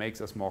 That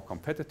makes us more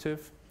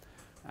competitive,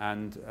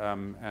 and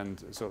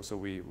so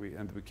we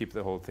keep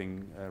the whole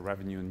thing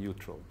revenue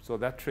neutral. So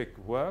that trick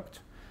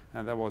worked,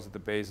 and that was the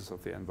basis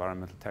of the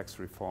environmental tax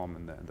reform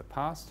in the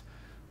past.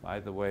 By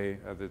the way,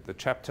 the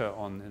chapter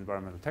on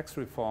environmental tax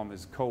reform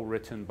is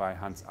co-written by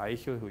Hans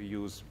Eichel, who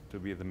used to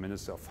be the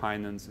Minister of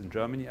Finance in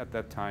Germany at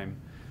that time,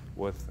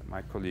 with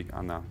my colleague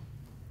Anna.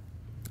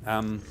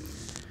 And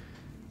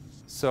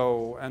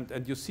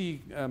you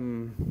see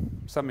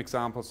some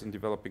examples in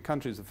developing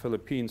countries. The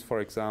Philippines, for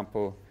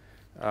example,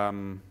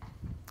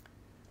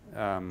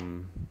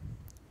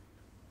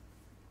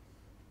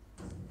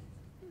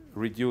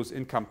 reduce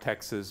income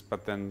taxes,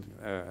 but then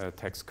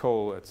tax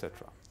coal,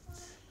 etc.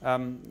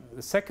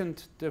 The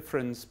second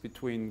difference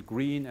between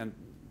green and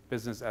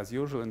business as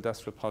usual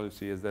industrial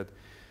policy is that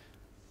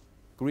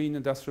green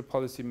industrial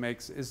policy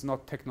is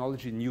not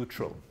technology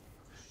neutral.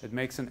 It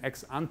makes an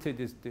ex ante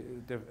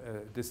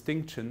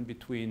distinction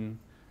between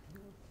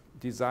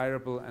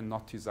desirable and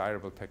not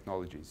desirable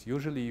technologies.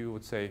 Usually you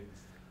would say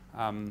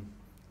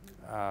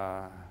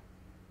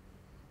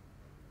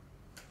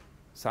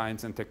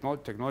science and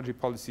technology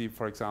policy,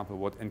 for example,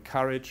 would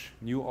encourage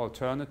new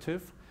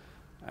alternative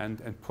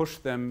and push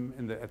them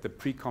at the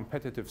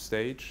pre-competitive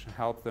stage,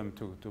 help them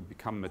to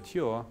become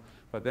mature,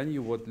 but then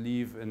you would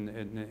leave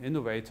an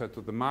innovator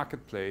to the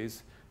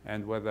marketplace,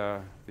 and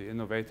whether the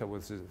innovator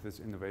with this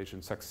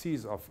innovation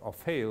succeeds or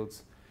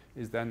fails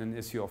is then an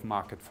issue of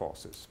market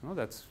forces.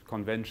 That's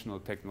conventional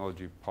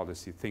technology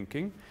policy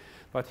thinking.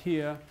 But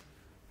here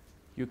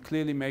you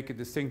clearly make a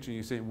distinction.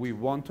 You say we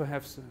want to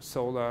have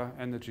solar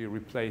energy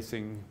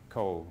replacing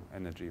coal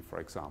energy, for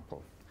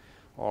example.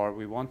 Or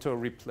we want to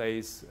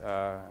replace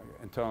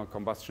internal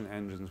combustion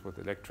engines with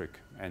electric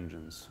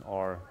engines,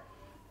 or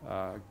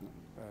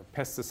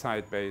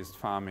pesticide-based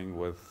farming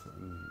with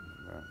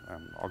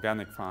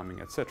organic farming,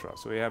 etc.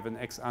 So we have an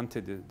ex ante,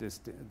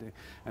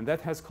 and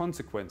that has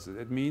consequences.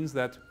 It means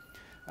that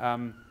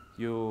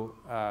you're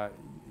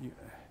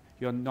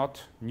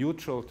not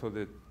neutral to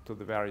the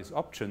various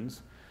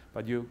options,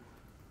 but you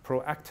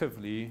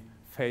proactively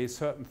face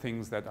certain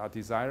things that are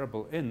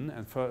desirable in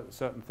and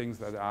certain things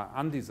that are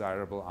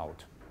undesirable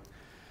out.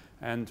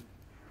 And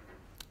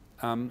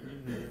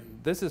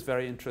this is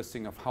very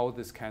interesting of how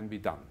this can be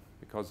done,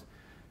 because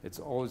it's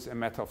always a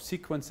matter of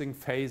sequencing,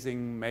 phasing,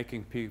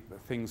 making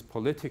things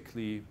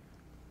politically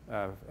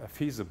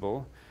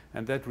feasible,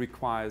 and that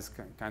requires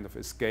kind of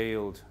a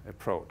scaled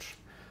approach.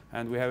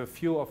 And we have a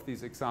few of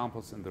these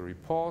examples in the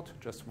report,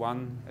 just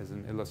one as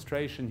an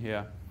illustration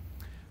here.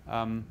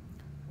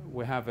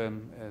 We have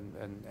an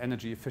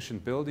energy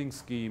efficient building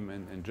scheme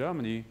in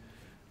Germany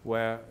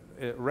where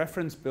a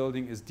reference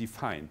building is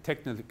defined,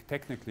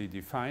 technically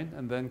defined,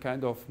 and then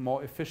kind of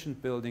more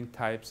efficient building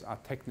types are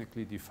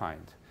technically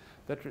defined.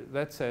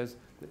 That says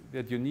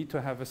that you need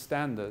to have a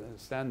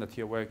standard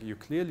here where you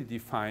clearly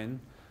define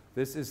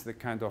this is the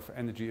kind of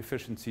energy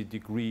efficiency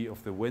degree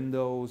of the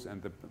windows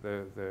and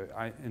the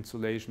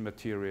insulation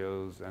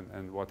materials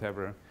and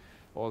whatever,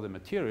 all the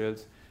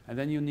materials. And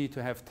then you need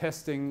to have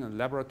testing and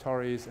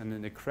laboratories and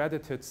an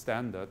accredited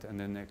standard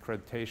and an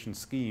accreditation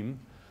scheme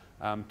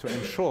to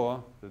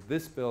ensure that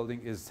this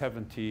building is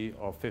 70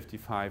 or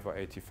 55 or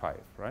 85,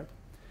 right?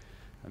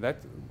 And that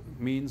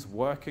means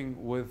working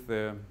with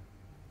the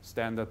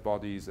standard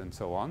bodies and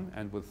so on,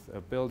 and with a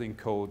building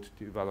code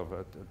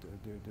developer,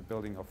 the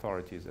building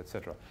authorities,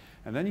 etc.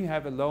 And then you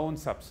have a loan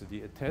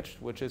subsidy attached,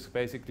 which is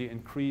basically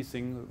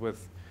increasing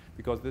with,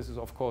 because this is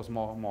of course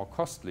more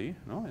costly,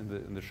 no,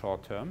 in the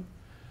short term.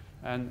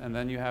 And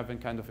then you have a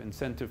kind of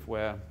incentive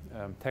where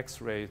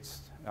tax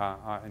rates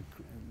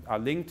are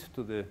linked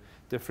to the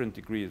different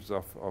degrees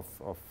of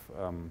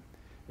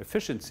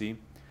efficiency.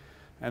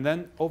 And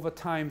then over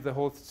time, the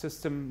whole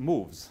system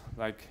moves.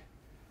 Like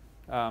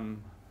the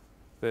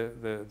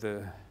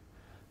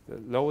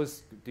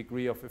lowest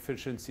degree of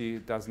efficiency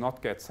does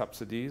not get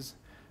subsidies.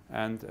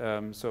 And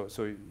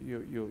so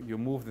you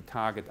move the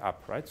target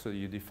up, right? So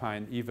you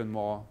define even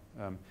more.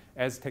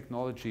 As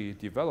technology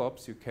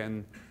develops, you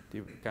can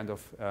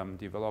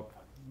develop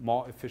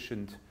more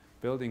efficient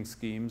building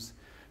schemes.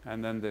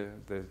 And then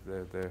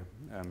the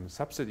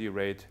subsidy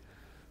rate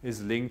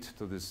is linked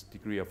to this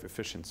degree of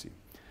efficiency.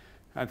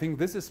 I think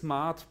this is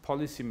smart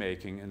policy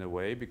making in a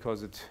way,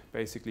 because it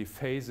basically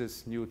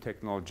phases new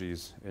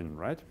technologies in,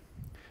 right?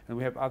 And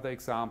we have other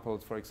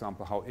examples, for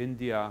example, how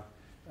India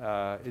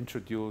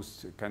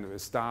introduced kind of a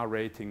star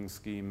rating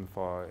scheme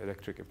for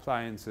electric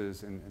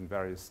appliances in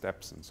various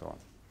steps and so on.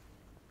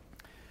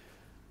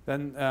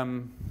 Then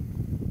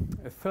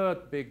a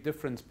third big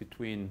difference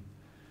between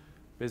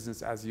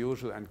business as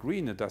usual and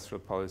green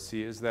industrial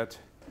policy is that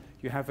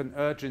you have an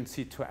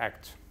urgency to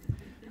act.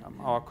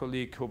 Our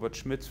colleague Hubert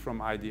Schmitz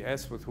from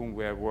IDS, with whom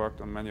we have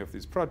worked on many of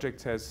these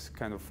projects, has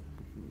kind of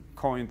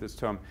coined this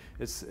term.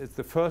 It's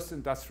the first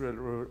industrial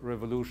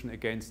revolution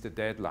against the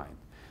deadline.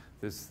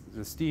 The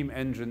steam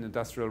engine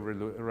industrial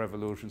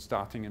revolution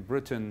starting in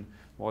Britain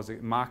was a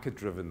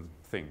market-driven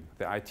thing.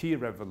 The IT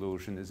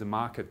revolution is a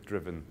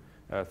market-driven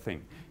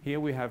thing. Here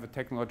we have a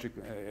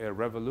technological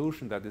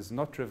revolution that is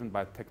not driven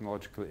by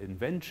technological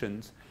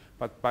inventions,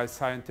 but by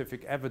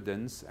scientific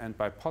evidence and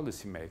by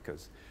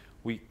policymakers.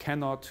 We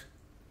cannot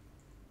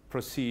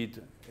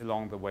proceed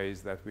along the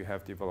ways that we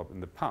have developed in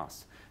the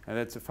past. And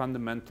that's a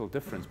fundamental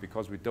difference,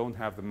 because we don't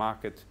have the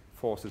market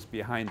forces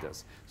behind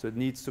us. So it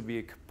needs to be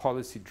a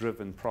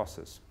policy-driven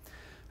process.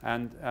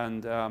 And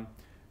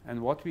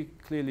what we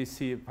clearly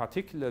see,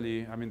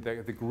 particularly, I mean,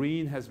 the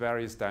green has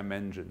various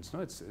dimensions.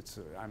 No,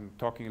 I'm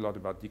talking a lot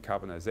about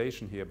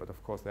decarbonization here, but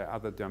of course there are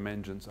other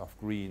dimensions of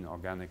green,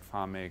 organic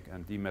farming,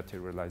 and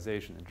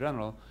dematerialization in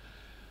general.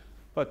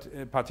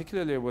 But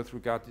particularly with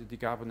regard to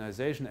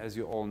decarbonization, as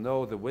you all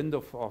know, the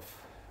window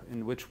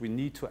in which we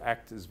need to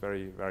act is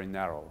very, very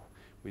narrow.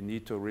 We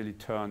need to really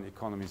turn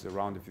economies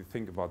around. If you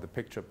think about the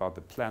picture about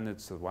the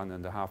planets, the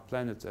 1.5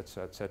 planets, et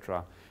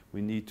cetera,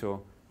 we need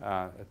to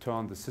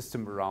turn the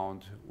system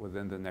around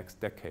within the next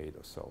decade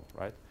or so,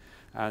 right?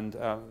 And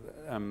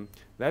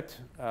that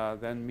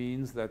then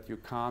means that you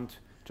can't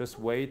just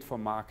wait for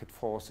market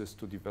forces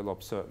to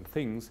develop certain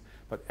things,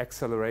 but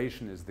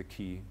acceleration is the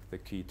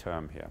key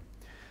term here,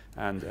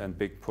 and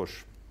big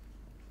push.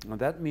 And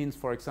that means,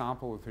 for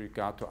example, with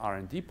regard to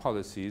R&D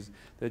policies,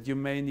 that you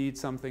may need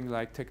something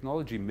like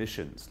technology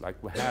missions, like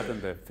we had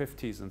in the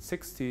 50s and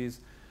 60s,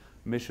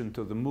 mission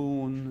to the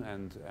moon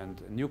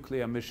and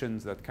nuclear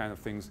missions, that kind of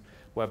things,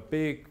 where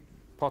big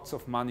pots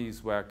of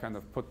monies were kind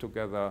of put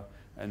together,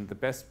 and the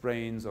best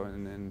brains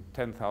in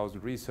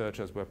 10,000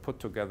 researchers were put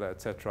together,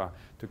 etc.,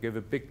 to give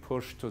a big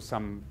push to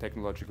some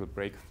technological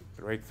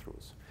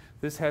breakthroughs.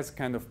 This has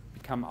kind of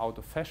become out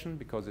of fashion,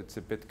 because it's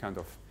a bit kind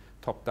of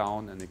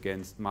top-down and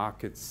against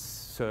markets,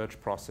 search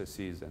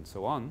processes, and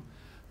so on.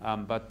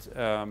 But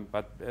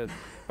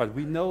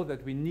we know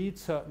that we need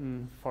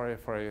certain, for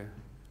a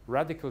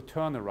radical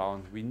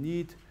turnaround, we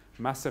need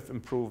massive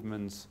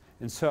improvements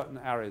in certain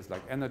areas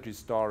like energy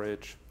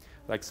storage,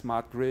 like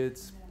smart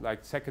grids,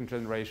 like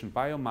second-generation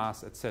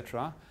biomass,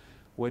 etc.,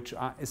 which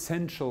are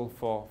essential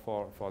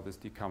for this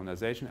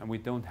decarbonization, and we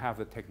don't have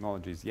the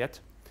technologies yet.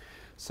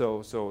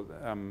 So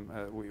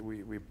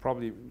we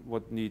probably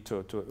would need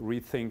to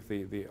rethink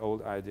the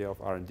old idea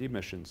of R&D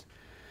missions.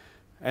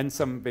 And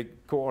some big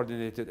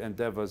coordinated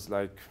endeavors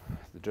like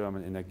the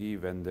German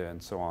Energiewende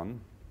and so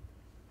on.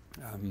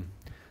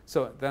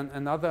 So then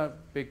another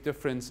big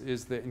difference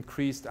is the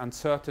increased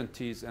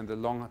uncertainties and the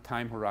long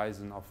time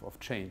horizon of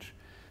change.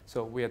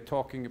 So we are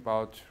talking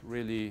about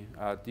really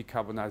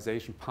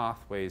decarbonization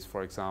pathways,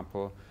 for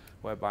example,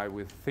 whereby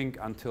we think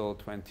until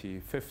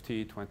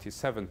 2050,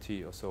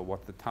 2070 or so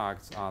what the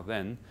targets are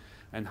then,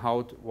 and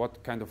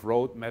what kind of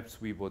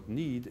roadmaps we would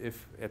need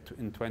if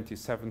in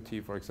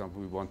 2070, for example,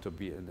 we want to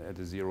be at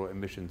a zero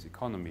emissions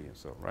economy or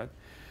so, right?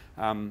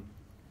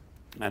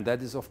 And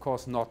that is, of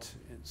course, not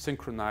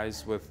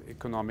synchronized with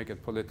economic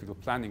and political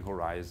planning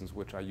horizons,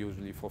 which are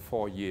usually for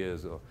 4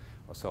 years or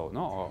so,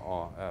 no?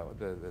 Or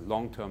the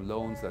long-term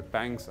loans that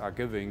banks are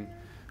giving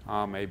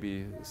are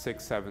maybe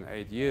 6, 7,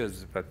 8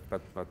 years,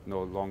 but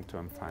no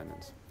long-term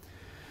finance.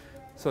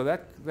 So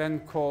that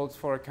then calls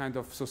for a kind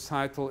of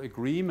societal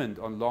agreement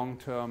on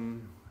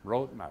long-term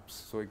roadmaps.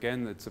 So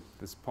again, it's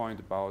this point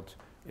about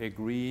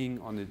agreeing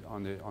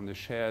on a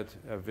shared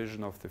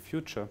vision of the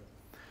future.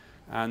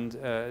 And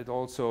it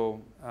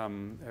also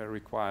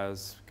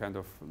requires kind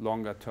of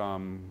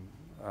longer-term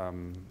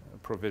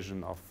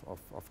provision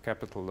of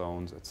capital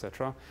loans,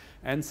 etc.,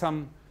 and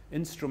some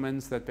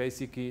instruments that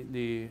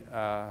basically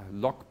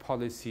lock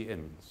policy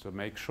in. So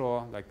make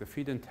sure, like the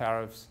feed-in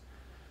tariffs,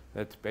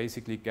 that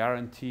basically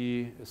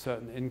guarantee a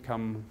certain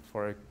income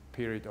for a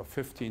period of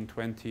 15,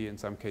 20, in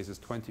some cases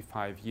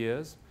 25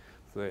 years.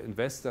 The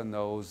investor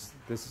knows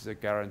this is a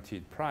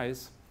guaranteed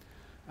price.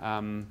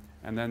 And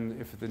then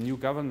if the new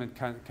government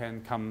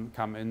can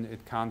come in,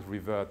 it can't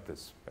revert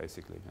this,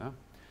 basically. Yeah?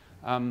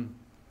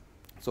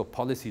 So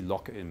policy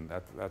lock-in,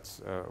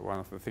 that's one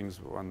of the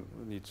things one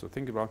needs to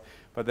think about.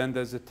 But then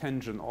there's a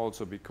tension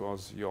also,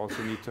 because you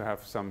also need to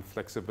have some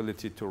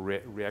flexibility to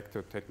react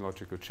to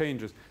technological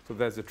changes. So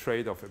there's a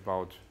trade-off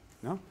about,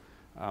 you know,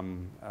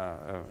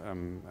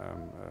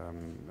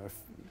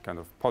 kind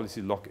of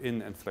policy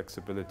lock-in and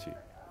flexibility.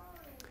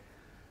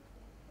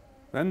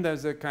 Then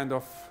there's a kind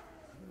of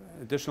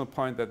additional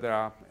point that there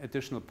are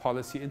additional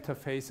policy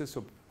interfaces.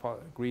 So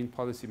green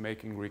policy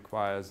making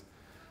requires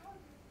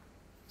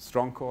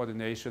strong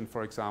coordination,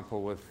 for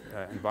example, with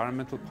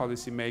environmental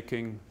policy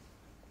making.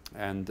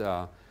 And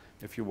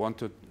if you want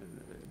to,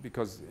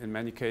 because in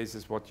many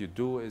cases what you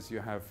do is you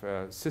have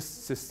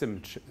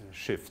system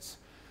shifts.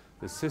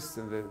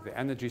 The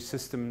energy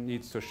system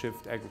needs to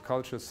shift,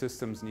 agricultural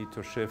systems need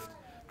to shift,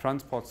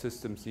 transport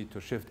systems need to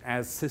shift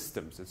as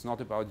systems. It's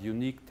not about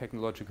unique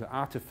technological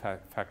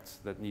artifacts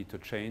that need to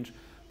change,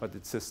 but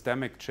it's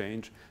systemic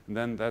change, and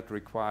then that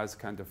requires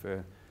kind of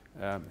a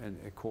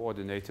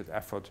coordinated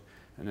effort.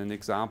 And an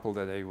example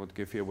that I would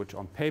give here, which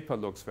on paper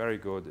looks very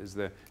good, is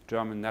the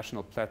German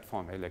national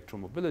platform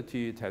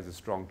electromobility. It has a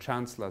strong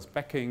chancellor's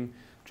backing.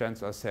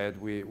 Chancellor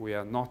said we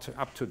are not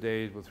up to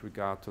date with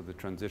regard to the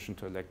transition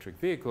to electric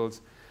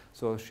vehicles.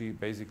 So she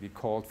basically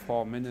called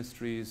 4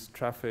 ministries,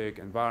 traffic,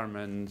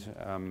 environment,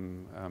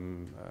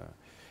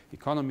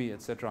 economy,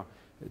 etc.,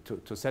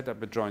 to set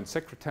up a joint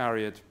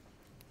secretariat,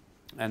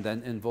 and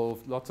then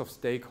involved lots of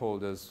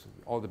stakeholders,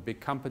 all the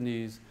big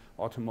companies,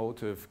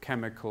 automotive,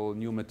 chemical,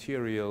 new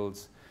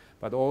materials,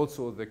 but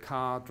also the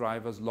car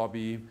drivers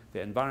lobby,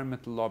 the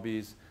environmental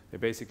lobbies. They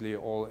basically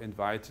all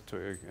invited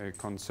to a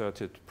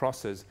concerted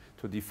process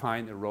to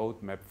define a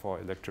roadmap for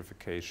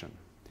electrification.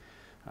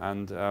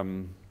 And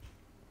then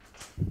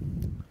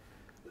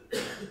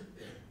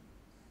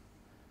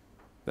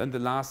the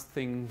last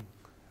thing,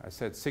 I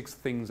said 6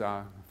 things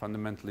are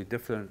fundamentally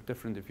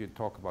different if you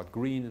talk about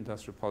green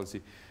industrial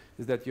policy,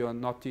 is that you are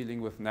not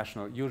dealing with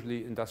national.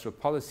 Usually industrial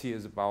policy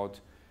is about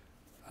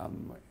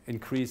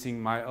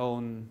increasing my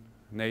own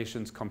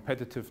nation's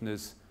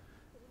competitiveness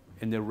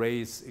in a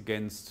race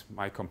against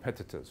my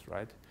competitors,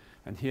 right?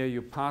 And here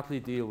you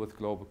partly deal with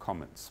global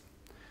commons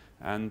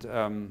and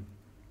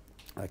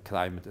like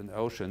climate and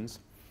oceans.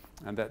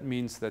 And that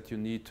means that you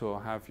need to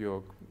have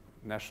your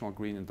national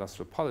green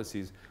industrial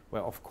policies,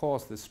 where of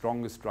course the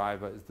strongest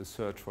driver is the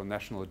search for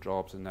national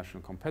jobs and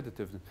national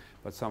competitiveness,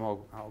 but somehow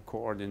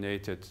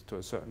coordinated to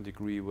a certain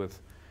degree with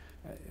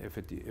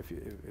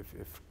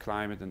if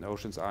climate and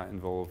oceans are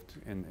involved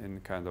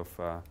in kind of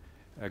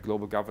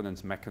global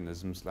governance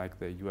mechanisms like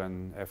the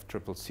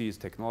UNFCCC's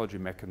technology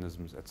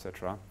mechanisms,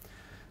 etc.,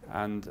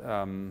 and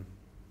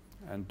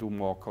do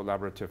more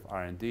collaborative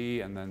R&D,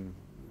 and then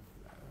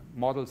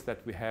models that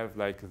we have,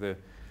 like the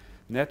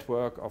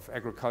network of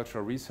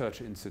agricultural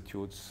research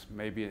institutes,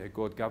 maybe a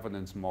good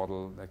governance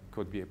model that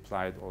could be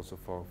applied also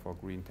for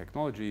green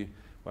technology,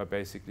 where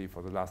basically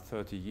for the last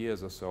 30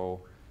 years or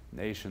so,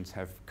 nations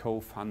have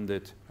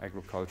co-funded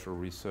agricultural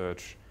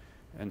research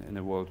in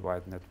a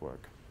worldwide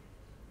network.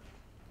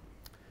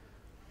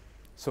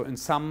 So in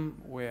sum,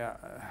 we're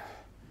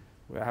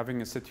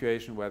having a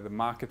situation where the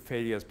market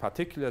failure is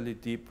particularly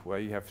deep, where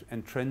you have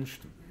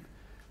entrenched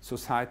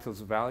societal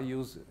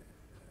values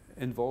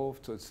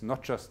involved. So it's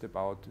not just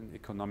about an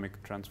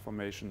economic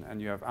transformation,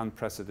 and you have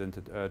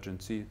unprecedented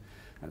urgency,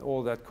 and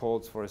all that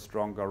calls for a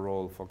stronger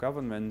role for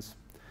governments.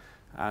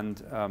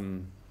 And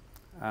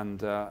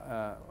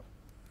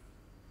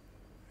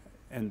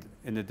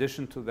in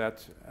addition to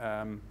that,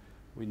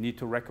 we need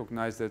to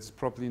recognize that it's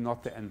probably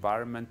not the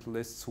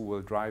environmentalists who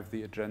will drive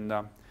the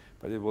agenda,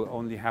 but it will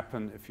only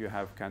happen if you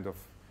have kind of,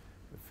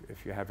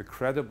 if you have a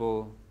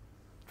credible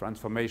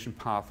transformation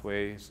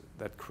pathway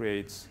that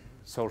creates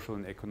social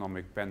and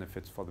economic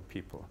benefits for the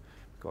people.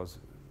 Because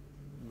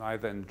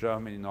neither in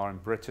Germany nor in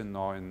Britain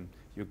nor in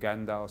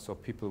Uganda, so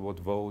people would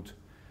vote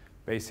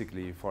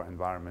basically for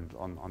environment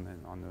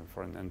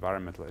for an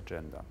environmental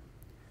agenda.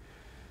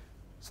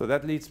 So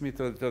that leads me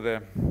to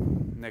the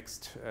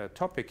next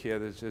topic here,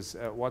 which is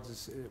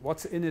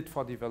what's in it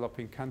for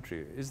developing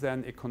country? Is there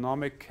an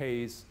economic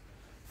case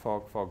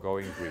for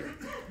going green?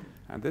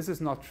 And this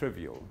is not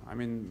trivial. I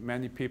mean,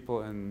 many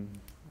people in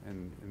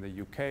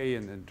the UK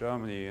and in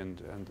Germany and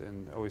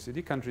in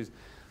OECD countries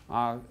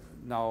are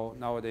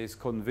nowadays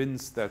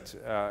convinced that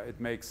it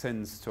makes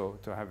sense to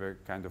have a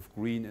kind of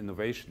green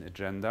innovation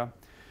agenda.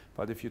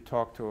 But if you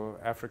talk to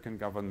African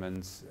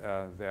governments,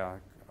 they are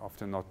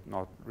often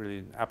not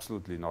really,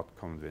 absolutely not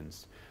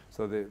convinced.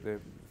 So the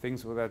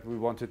things that we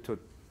wanted to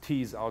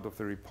tease out of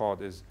the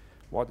report is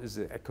what is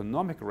the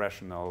economic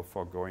rationale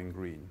for going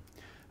green?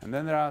 And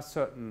then there are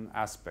certain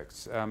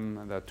aspects.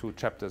 And there are 2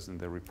 chapters in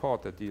the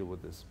report that deal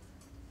with this.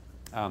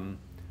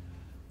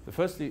 The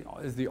first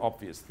is the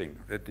obvious thing,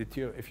 that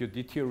if you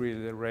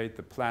deteriorate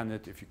the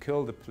planet, if you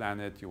kill the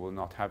planet, you will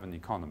not have an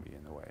economy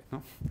in a way.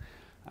 No?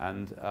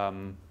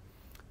 And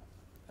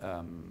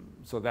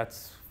So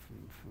that's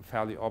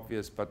fairly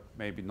obvious, but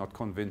maybe not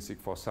convincing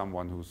for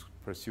someone who's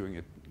pursuing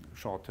a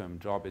short-term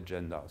job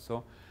agenda.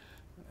 So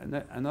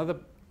another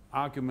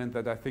argument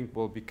that I think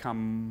will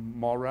become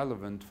more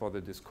relevant for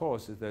the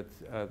discourse is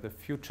that the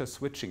future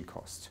switching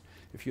cost.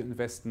 If you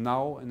invest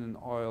now in an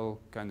oil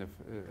kind of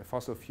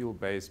fossil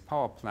fuel-based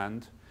power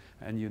plant,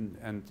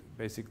 and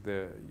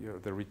basically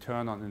the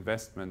return on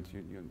investment,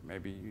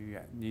 maybe you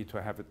need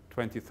to have it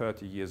 20,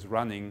 30 years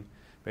running,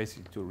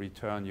 basically to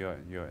return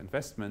your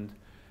investment,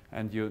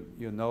 and you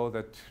know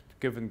that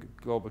given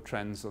global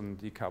trends on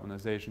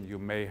decarbonization, you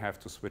may have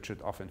to switch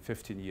it off in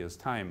 15 years'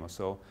 time or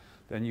so,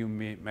 then you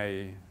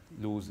may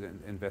lose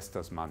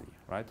investors' money,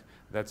 right?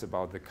 That's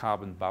about the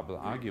carbon bubble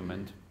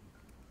argument.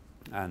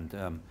 And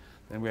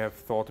then we have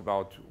thought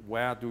about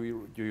where do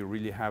you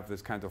really have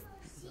this kind of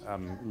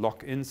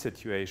lock-in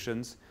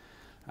situations.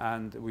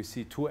 And we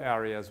see two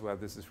areas where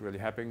this is really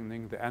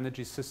happening, the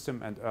energy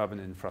system and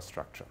urban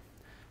infrastructure.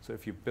 So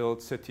if you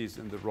build cities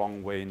in the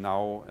wrong way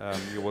now,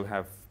 you will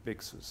have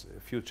big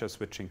future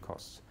switching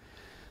costs.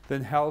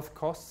 Then health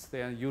costs,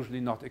 they are usually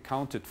not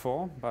accounted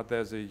for, but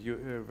there's a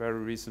very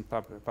recent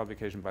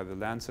publication by the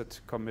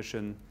Lancet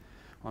Commission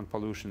on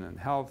Pollution and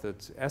Health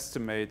that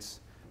estimates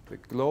the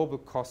global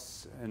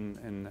costs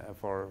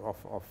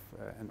of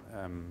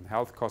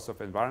health costs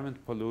of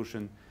environment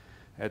pollution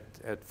at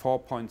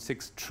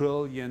 $4.6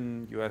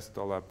 trillion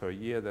per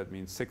year. That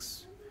means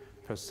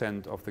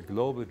 6% of the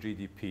global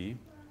GDP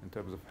in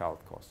terms of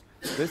health costs.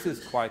 This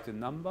is quite a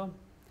number,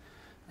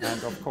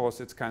 and of course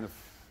it's kind of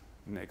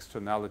an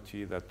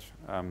externality that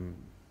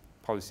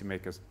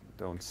policymakers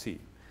don't see.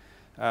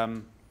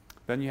 Then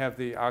you have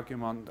the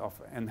argument of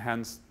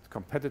enhanced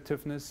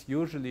competitiveness.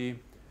 Usually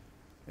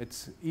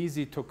it's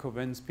easy to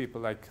convince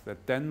people like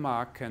that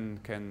Denmark can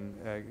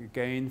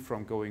gain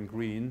from going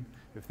green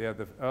if they are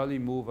the early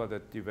mover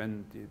that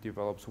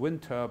develops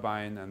wind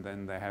turbine, and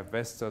then they have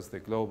Vestas, the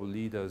global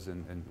leaders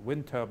in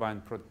wind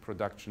turbine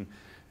production,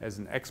 as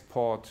an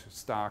export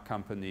star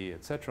company,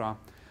 etc.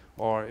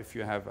 Or if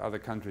you have other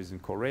countries in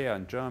Korea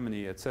and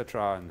Germany,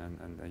 etc.,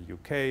 and the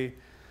UK,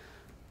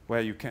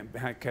 where you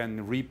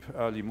can reap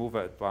early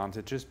mover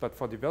advantages. But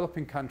for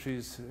developing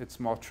countries, it's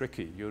more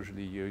tricky.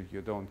 Usually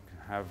you don't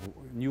have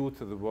new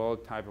to the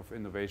world type of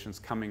innovations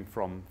coming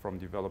from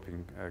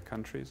developing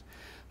countries.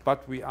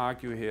 But we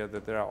argue here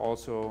that there are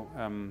also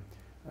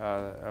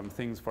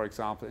things, for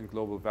example, in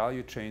global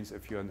value chains,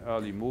 if you're an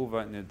early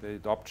mover in the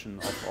adoption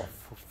of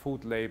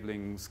food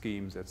labeling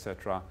schemes,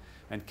 etc.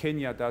 And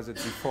Kenya does it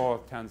before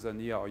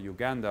Tanzania or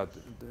Uganda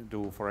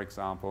do, for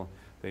example.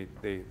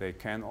 They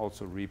can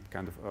also reap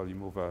kind of early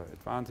mover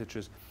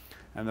advantages.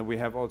 And then we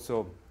have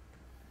also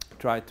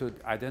tried to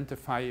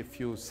identify a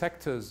few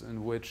sectors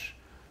in which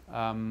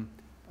low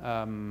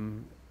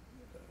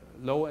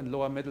and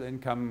lower middle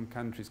income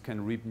countries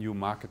can reap new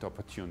market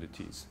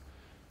opportunities.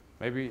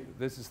 Maybe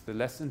this is the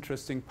less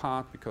interesting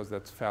part because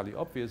that's fairly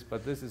obvious,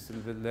 but this is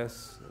the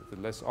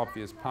less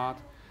obvious part.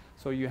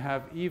 So you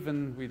have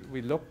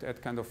we looked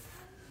at kind of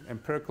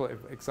empirical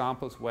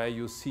examples where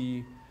you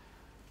see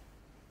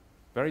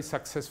very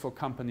successful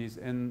companies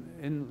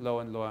in low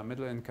and lower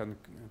middle income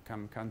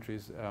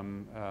countries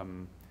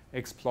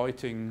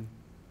exploiting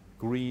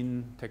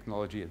green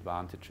technology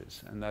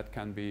advantages. And that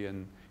can be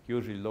in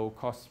usually low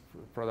cost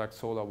products,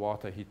 solar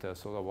water heaters,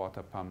 solar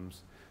water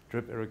pumps,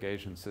 drip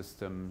irrigation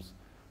systems,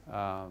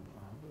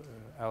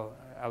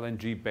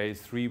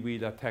 LNG-based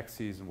three-wheeler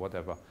taxis and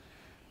whatever.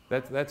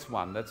 That's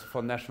one. That's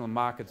for national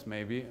markets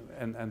maybe.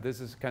 And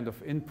this is kind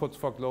of inputs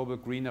for global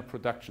greener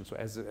production. So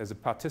as a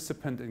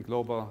participant in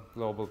global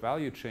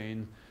value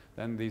chain,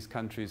 then these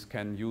countries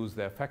can use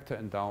their factor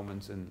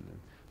endowments in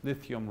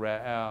lithium,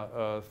 rare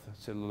earth,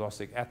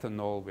 cellulosic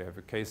ethanol. We have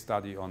a case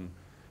study on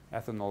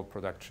ethanol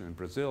production in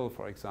Brazil,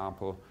 for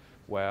example,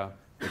 where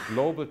the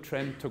global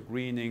trend to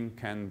greening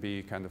can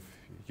be kind of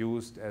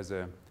used as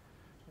a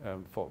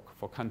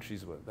for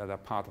countries that are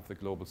part of the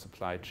global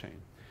supply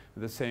chain.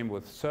 The same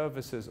with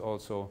services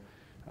also,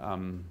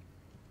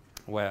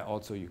 where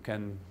also you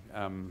can,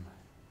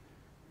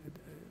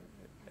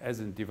 as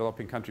a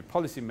developing country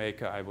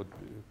policymaker, I would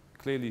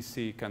clearly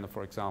see kind of,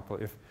 for example,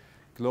 if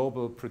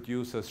global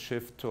producers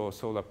shift to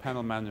solar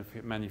panel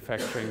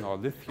manufacturing or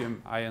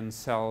lithium-ion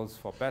cells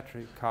for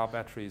car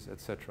batteries,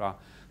 etc.,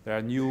 there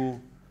are new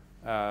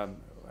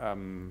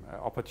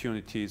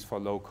opportunities for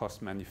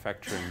low-cost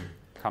manufacturing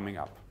coming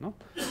up, no?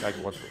 Like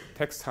what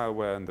textile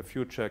wear in the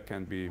future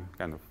can be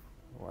kind of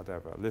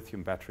whatever,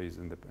 lithium batteries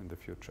in the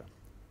future.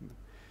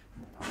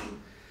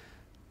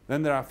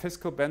 Then there are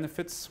fiscal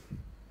benefits.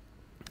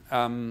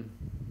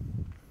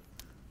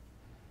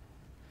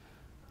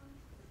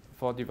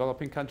 For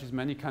developing countries,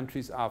 many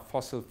countries are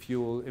fossil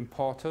fuel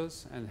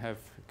importers and have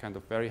kind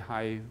of very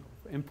high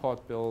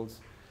import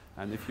bills.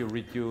 And if you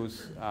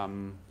reduce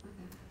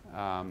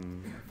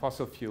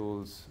fossil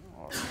fuels,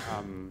 or,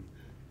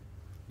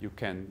 you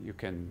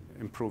can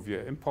improve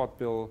your import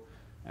bill.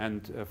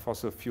 And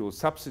fossil fuel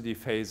subsidy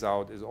phase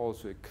out is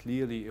also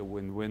clearly a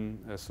win-win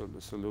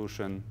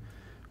solution.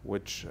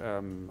 which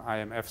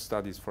IMF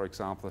studies, for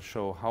example,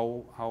 show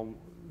how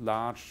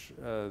large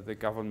the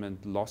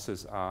government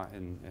losses are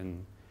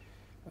in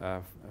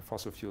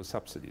fossil fuel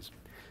subsidies.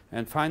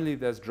 And finally,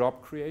 there's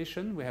job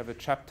creation. We have a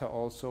chapter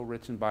also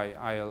written by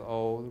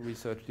ILO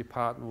research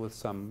department with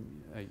some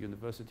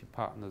university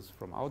partners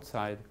from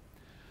outside.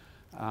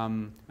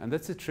 And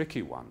that's a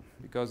tricky one,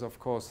 because of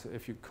course,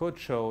 if you could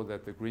show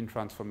that the green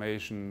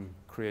transformation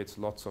creates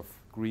lots of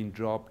green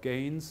job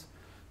gains,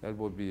 that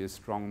would be a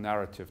strong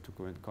narrative to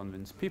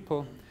convince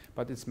people,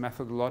 but it's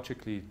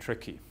methodologically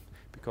tricky,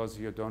 because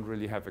you don't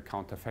really have a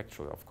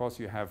counterfactual. Of course,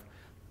 you have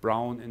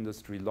brown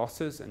industry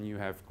losses and you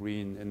have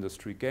green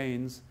industry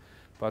gains,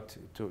 but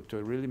to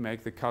really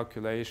make the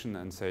calculation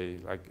and say,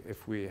 like,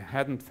 if we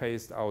hadn't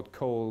phased out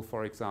coal,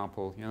 for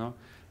example, you know,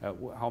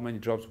 how many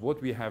jobs would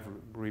we have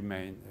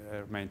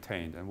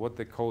maintained, and would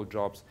the coal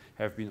jobs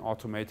have been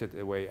automated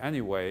away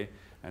anyway,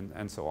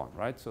 and so on,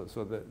 right? So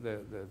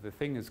the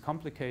thing is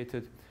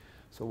complicated.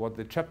 So what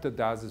the chapter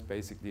does is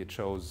basically it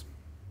shows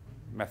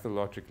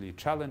methodological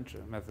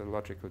challenges,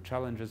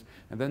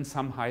 and then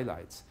some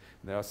highlights.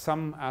 There are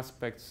some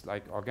aspects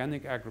like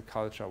organic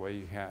agriculture where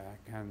you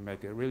can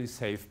make a really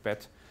safe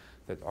bet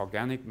that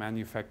organic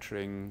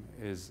manufacturing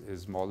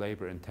is more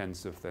labor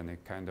intensive than a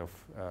kind of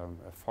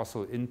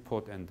fossil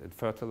input and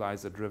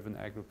fertilizer driven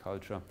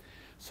agriculture.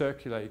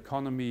 Circular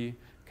economy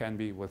can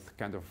be with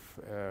kind of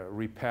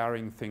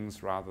repairing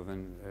things rather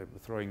than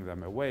throwing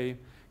them away,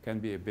 can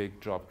be a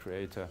big job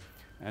creator.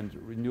 And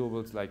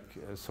renewables like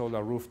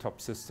solar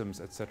rooftop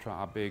systems, etc.,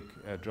 are big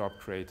job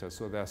creators.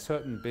 So there are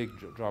certain big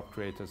job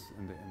creators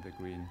in the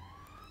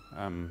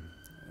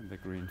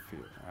green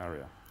field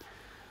area.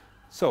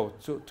 So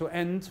to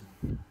end,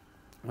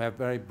 we have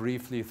very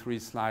briefly 3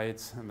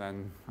 slides, and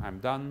then I'm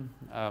done.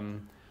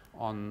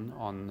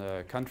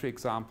 On country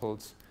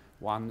examples,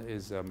 one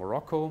is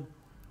Morocco,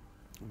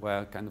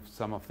 where kind of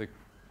some of the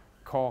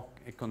core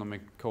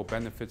economic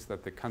benefits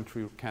that the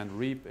country can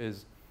reap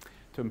is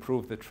to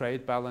improve the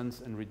trade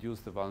balance and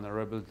reduce the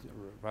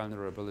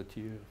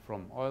vulnerability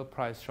from oil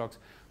price shocks.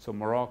 So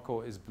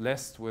Morocco is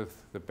blessed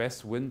with the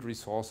best wind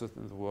resources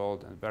in the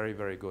world and very,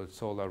 very good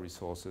solar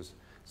resources,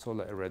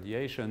 solar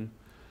irradiation,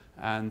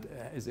 and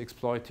is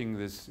exploiting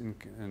this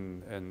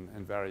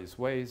in various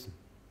ways.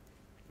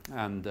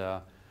 And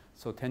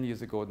so 10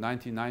 years ago,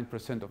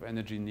 99% of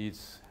energy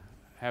needs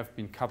have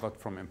been covered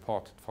from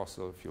imported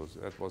fossil fuels.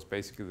 That was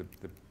basically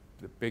the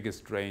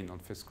biggest drain on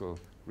fiscal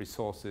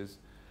resources.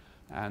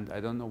 And I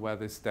don't know where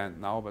they stand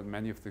now, but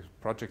many of the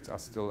projects are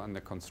still under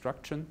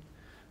construction.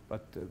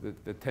 But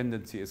the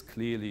tendency is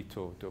clearly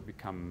to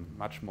become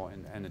much more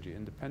energy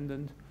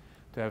independent,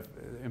 to have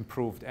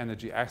improved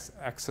energy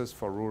access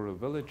for rural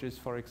villages,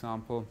 for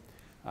example.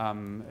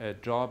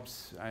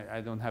 Jobs,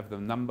 I don't have the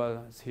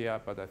numbers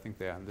here, but I think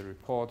they are in the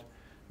report.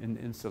 In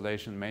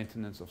installation,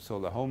 maintenance of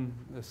solar home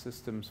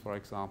systems, for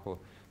example.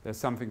 There's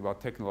something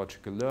about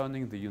technological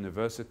learning. The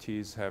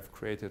universities have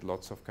created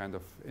lots of kind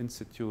of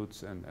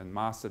institutes and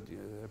master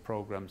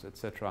programs,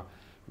 etc.,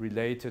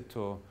 related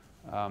to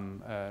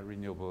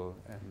renewable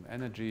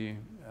energy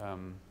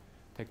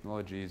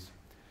technologies.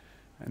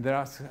 And there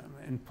are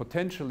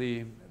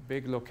potentially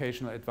big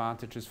locational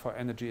advantages for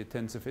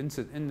energy-intensive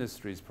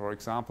industries. For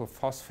example,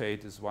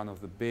 phosphate is one of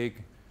the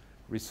big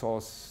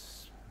resources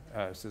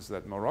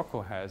that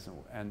Morocco has,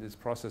 and its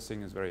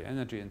processing is very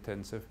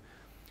energy-intensive.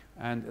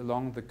 And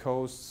along the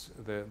coasts,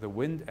 the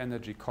wind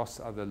energy costs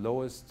are the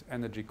lowest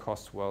energy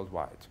costs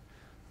worldwide.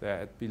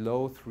 They're at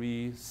below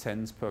 3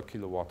 cents per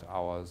kilowatt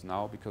hours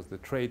now, because the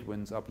trade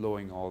winds are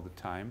blowing all the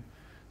time.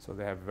 So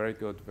they have very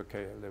good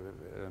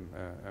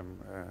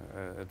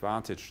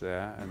advantage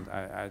there, and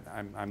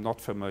I'm not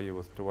familiar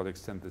with to what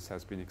extent this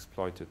has been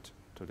exploited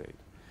to date.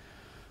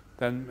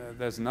 Then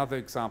there's another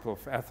example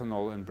of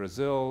ethanol in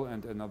Brazil,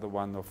 and another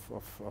one of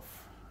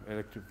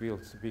electric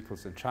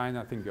vehicles in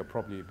China. I think you're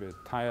probably a bit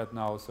tired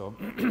now, so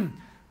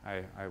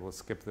I will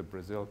skip the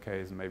Brazil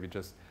case and maybe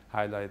just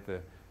highlight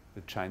the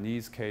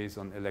Chinese case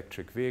on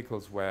electric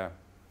vehicles,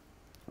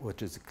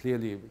 which is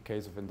clearly a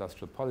case of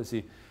industrial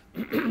policy.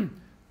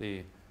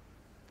 The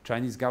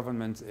Chinese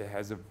government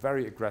has a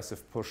very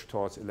aggressive push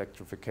towards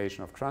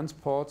electrification of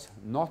transport,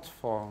 not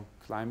for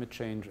climate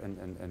change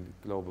and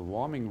global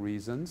warming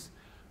reasons,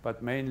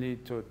 but mainly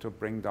to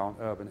bring down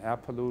urban air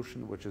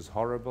pollution, which is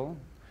horrible,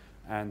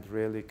 and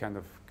really kind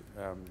of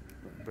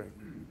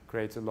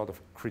creates a lot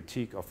of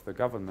critique of the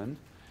government.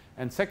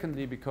 And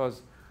secondly,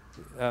 because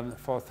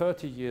for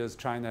 30 years,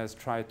 China has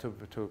tried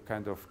to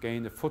kind of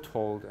gain a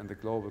foothold in the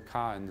global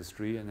car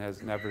industry and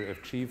has never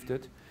achieved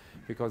it,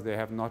 because they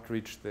have not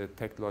reached the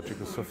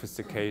technological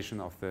sophistication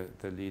of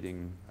the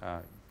leading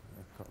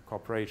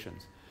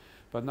corporations.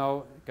 But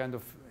now, kind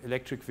of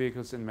electric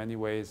vehicles in many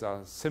ways are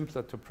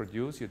simpler to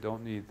produce. You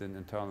don't need an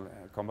internal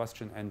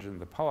combustion engine,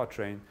 the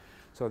powertrain.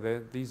 So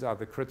these are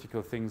the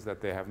critical things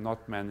that they have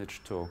not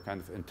managed to kind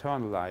of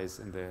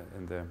internalize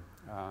in the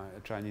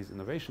Chinese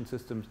innovation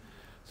systems.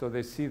 So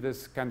they see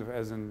this kind of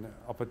as an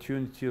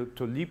opportunity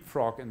to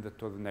leapfrog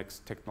to the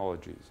next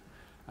technologies.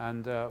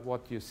 And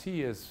what you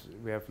see is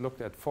we have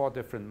looked at 4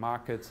 different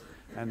markets,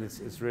 and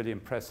it's really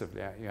impressive.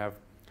 You have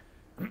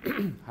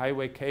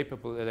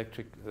highway-capable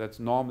electric, that's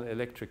normal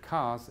electric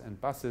cars and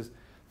buses,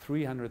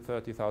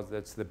 330,000.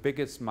 That's the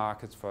biggest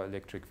markets for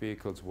electric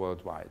vehicles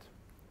worldwide.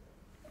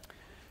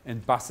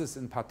 And buses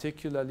in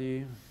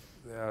particularly,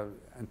 there are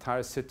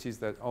entire cities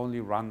that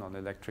only run on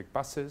electric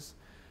buses,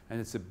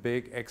 and it's a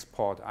big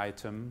export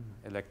item,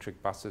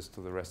 electric buses, to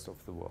the rest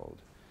of the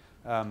world.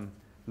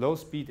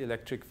 Low-speed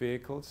electric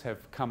vehicles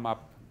have come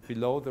up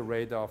below the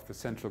radar of the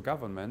central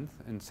government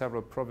in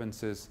several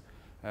provinces.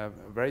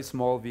 Very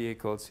small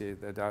vehicles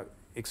that are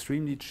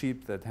extremely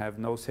cheap, that have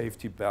no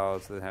safety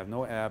belts, that have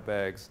no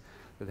airbags,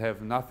 that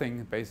have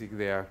nothing. Basically,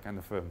 they are kind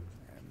of a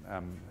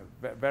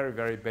very,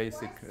 very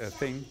basic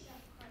thing.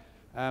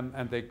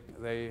 And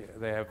they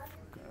have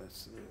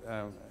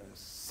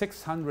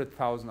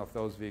 600,000 of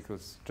those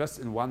vehicles just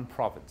in one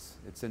province.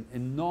 It's an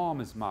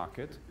enormous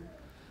market.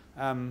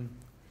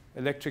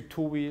 Electric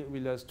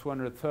two-wheelers,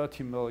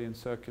 230 million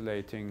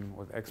circulating,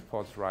 with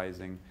exports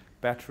rising.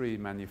 Battery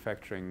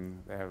manufacturing,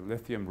 they have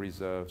lithium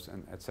reserves,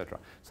 and etc.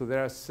 So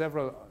there are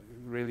several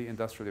really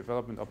industrial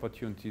development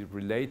opportunities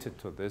related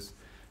to this.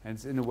 And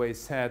it's in a way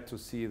sad to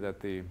see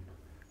that the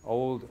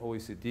old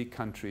OECD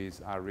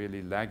countries are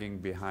really lagging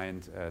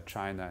behind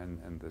China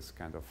in this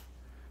kind of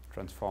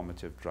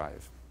transformative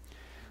drive.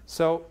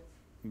 So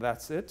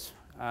that's it.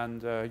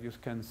 And you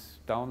can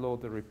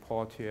download the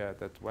report here at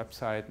that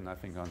website, and I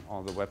think on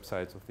all the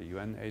websites of the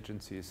UN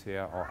agencies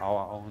here, or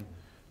our own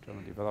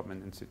German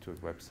Development Institute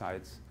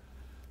websites.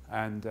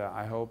 And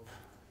I hope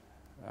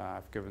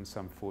I've given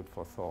some food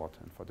for thought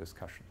and for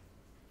discussion.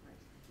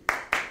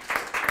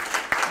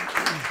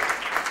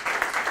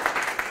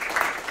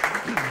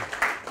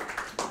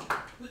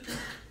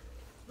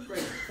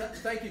 Great.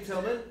 Thank you,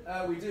 Tilman.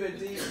 We do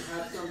indeed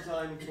have some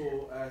time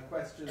for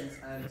questions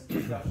and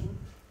discussion.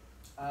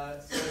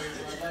 So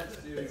what I'd like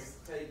to do is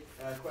take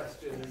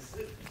questions.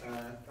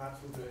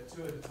 Perhaps we'll do it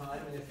 2 at a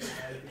time. And if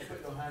you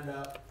put your hand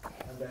up,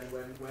 and then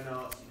when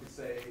asked, you can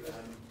say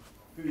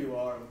who you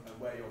are and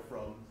where you're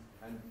from.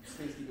 And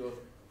please keep your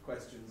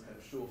questions kind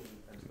of short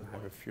and to the point. I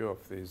have a few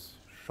of these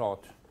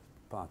short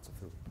parts of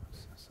the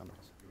summary.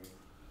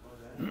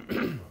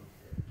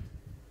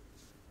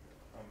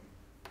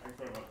 Thanks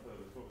very much for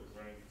the talk. It's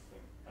very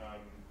interesting.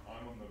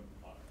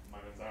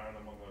 My name's Aaron.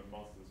 I'm on the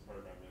master's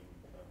program in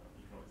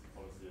economics and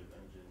policy of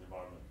energy and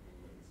environment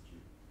in the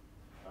institute.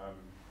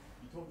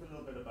 You talked a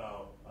little bit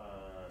about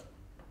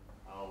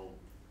how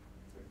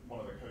one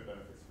of the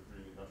co-benefits of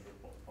green industrial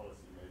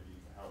policy may be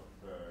to help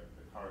the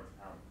current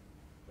account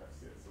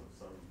deficits of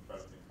some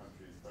developing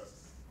countries. But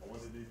I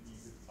wondered if you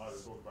could either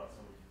talk about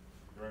some of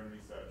your own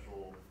research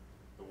or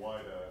the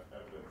wider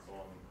evidence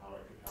on how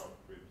it could help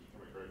with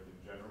economic growth in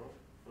general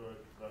for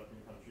developing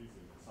countries.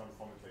 And some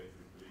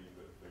commentators believe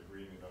that the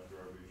green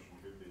industrial revolution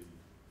could be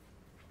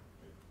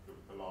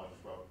the largest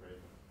wealth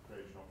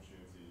creation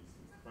opportunity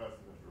since the first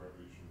industrial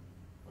revolution.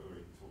 Whether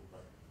we could talk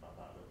about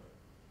that a little bit.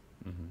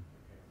 Mm-hmm.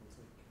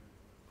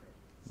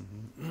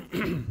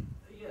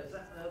 Yes,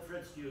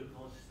 Fred Stewart,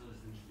 Policy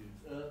Studies Institute.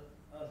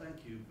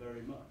 Thank you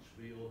very much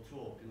for your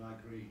talk, and I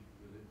agree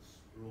with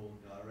its broad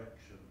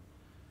direction.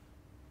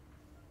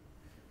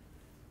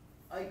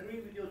 I agree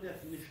with your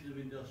definition of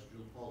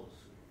industrial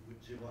policy,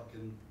 which, if I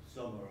can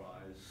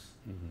summarise,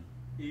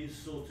 is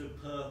sort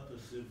of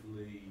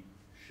purposively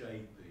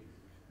shaping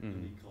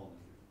an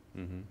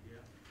economy.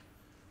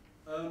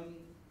 Yeah.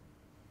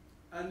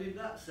 And in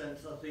that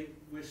sense, I think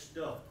we're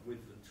stuck with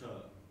the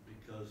term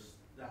because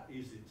that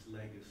is its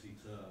legacy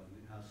term.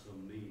 It has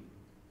some meaning.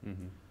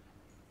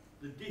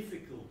 The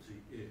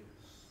difficulty is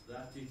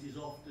that it is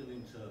often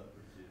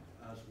interpreted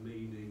as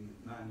meaning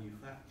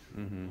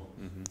manufacturing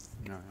policy.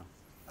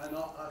 And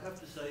I have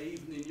to say,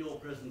 even in your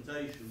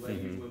presentation, where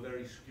you were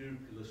very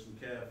scrupulous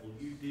and careful,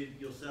 you did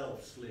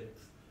yourself slip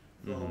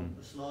from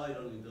a slide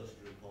on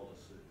industrial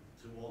policy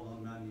to one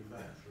on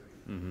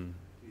manufacturing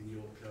in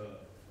your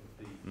curve of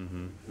the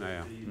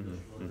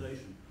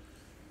industrialization.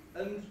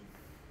 And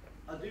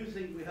I do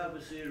think we have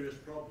a serious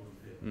problem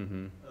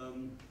here,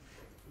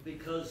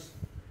 because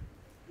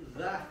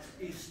that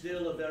is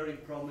still a very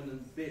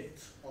prominent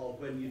bit of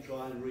when you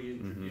try and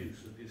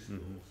reintroduce a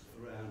discourse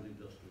around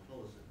industrial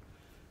policy.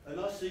 And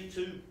I see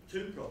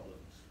two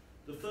problems.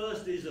 The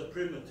first is a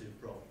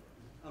primitive problem.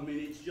 I mean,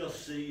 it's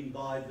just seen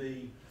by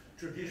the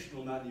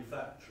traditional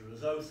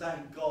manufacturers. Oh,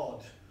 thank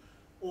God,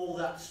 all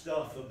that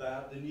stuff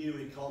about the new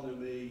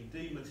economy,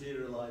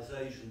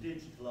 dematerialization,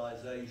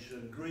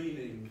 digitalization,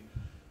 greening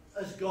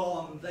has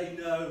gone. They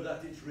know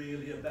that it's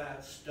really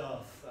about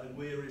stuff and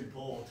we're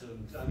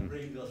important and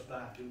bring us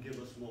back and give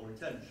us more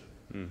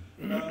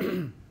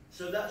attention.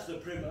 So that's the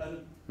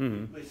primitive,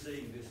 and we're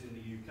seeing this in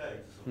the UK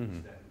to some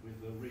extent with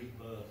the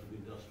rebirth of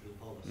industrial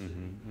policy.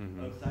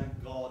 Oh,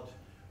 thank God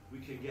we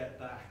can get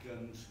back,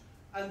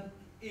 and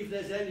if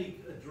there's any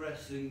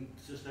addressing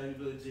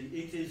sustainability,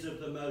 it is of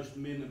the most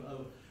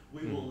minimum.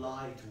 We will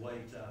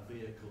lightweight our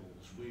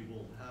vehicles, we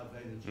will have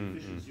energy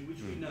efficiency,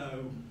 which we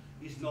know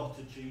is not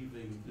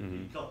achieving the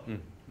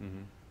decoupling.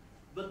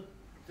 But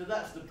So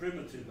that's the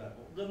primitive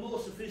level. The more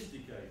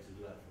sophisticated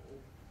level,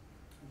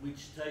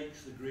 which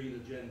takes the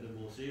green agenda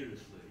more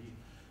seriously,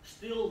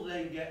 still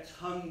then gets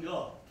hung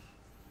up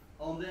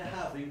on there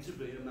having to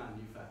be a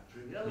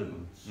manufacturing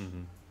element.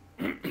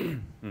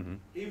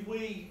 If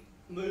we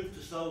move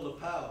to solar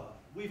power,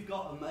 we've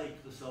got to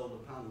make the solar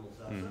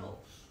panels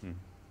ourselves.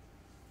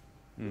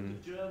 Look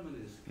at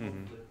Germany's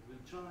conflict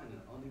with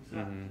China on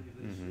exactly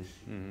this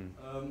issue.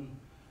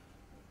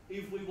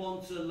 If we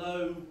want a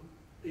low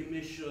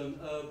emission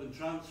urban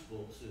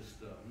transport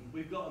system,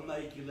 we've got to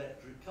make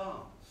electric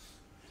cars.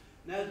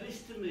 Now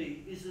this to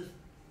me is a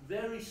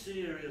very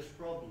serious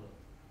problem,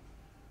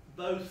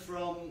 both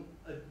from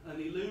an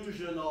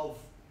illusion of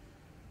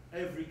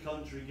every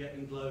country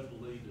getting global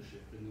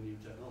leadership in the new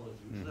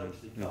technology, which they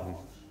obviously can't,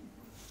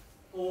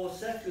 or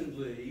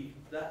secondly,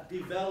 that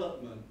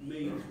development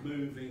means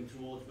moving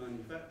towards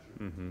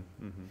manufacturing.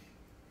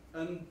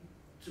 And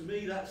to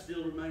me that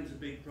still remains a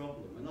big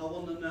problem, and I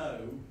want to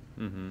know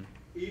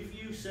if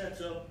you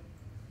set up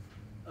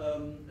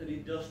an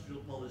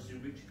industrial policy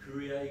which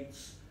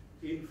creates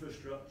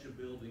infrastructure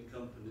building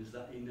companies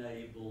that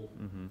enable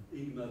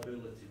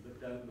e-mobility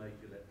but don't make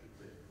electric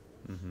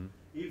vehicles,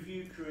 if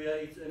you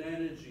create an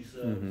energy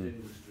service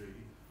industry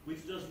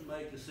which doesn't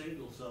make a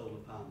single solar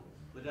panel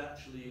but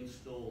actually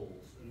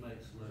installs and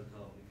makes a low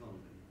carbon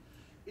economy,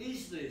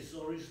 is this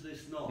or is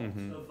this not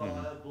a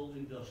viable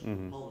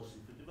industrial policy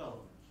for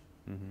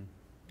development?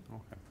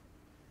 Okay.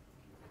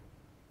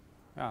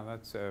 Yeah,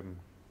 that's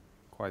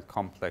quite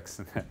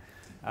complex.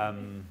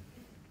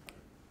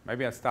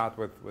 Maybe I start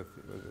with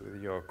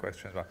your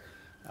question as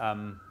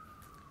well.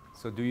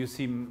 So do you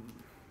see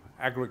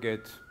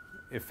aggregate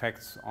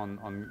effects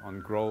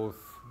on growth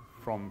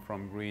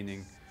from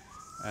greening?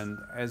 And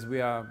as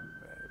we are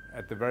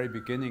at the very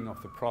beginning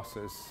of the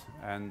process,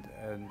 and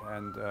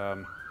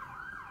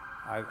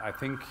I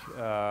think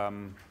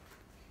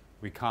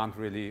we can't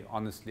really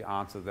honestly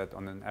answer that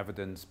on an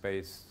evidence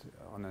basis.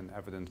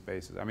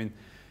 I mean,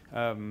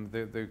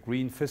 the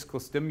green fiscal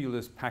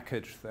stimulus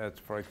package that,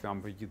 for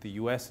example, the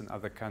US and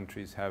other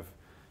countries have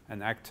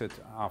enacted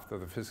after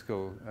the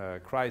fiscal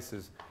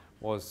crisis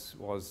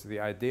was the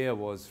idea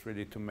was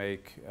really to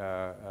make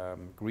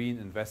green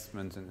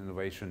investment and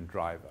innovation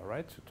driver,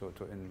 right?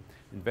 To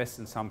invest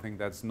in something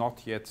that's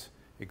not yet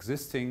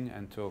existing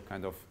and to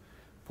kind of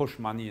push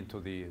money into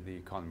the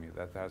economy.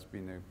 That has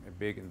been a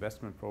big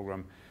investment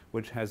program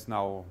which has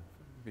now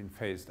been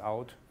phased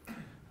out.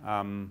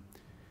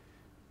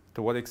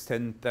 To what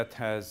extent that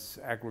has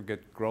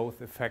aggregate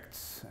growth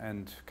effects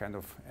and kind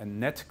of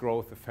net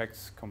growth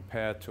effects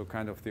compared to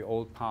kind of the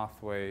old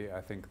pathway, I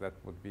think that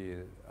would be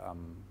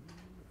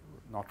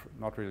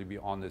not really be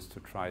honest to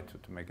try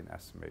to make an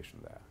estimation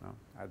there. No?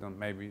 I don't.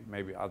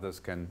 Maybe others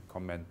can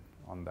comment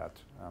on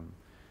that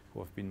who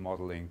have been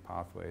modeling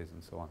pathways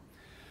and so on.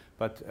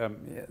 But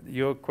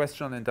your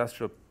question on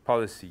industrial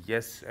policy,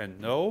 yes and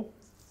no.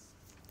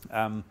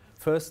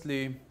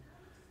 Firstly,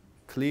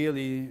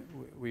 clearly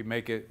we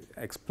make an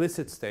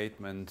explicit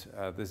statement.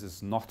 This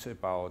is not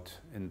about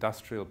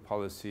industrial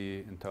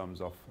policy in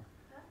terms of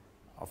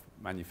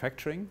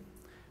manufacturing.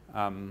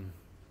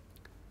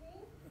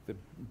 The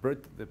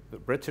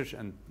British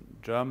and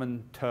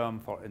German term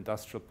for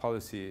industrial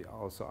policy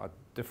also are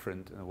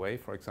different in a way.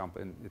 For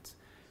example, it's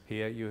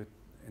here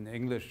in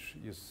English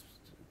you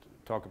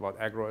talk about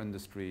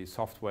agro-industry,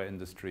 software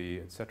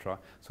industry, etc.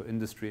 So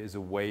industry is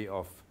a way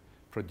of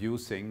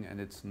producing, and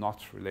it's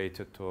not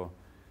related to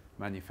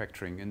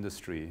manufacturing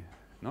industry.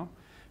 No,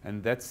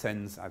 in that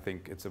sense, I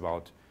think it's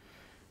about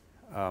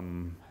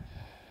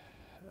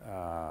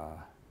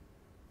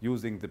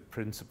using the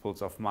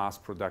principles of mass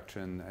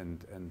production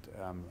and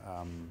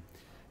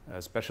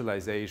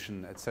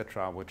specialization,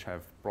 etc., which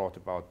have brought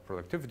about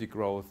productivity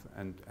growth,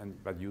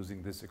 but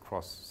using this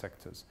across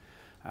sectors.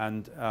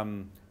 And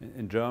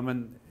in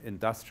German,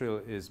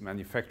 industrial is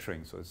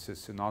manufacturing, so it's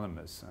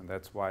synonymous, and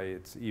that's why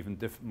it's even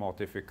more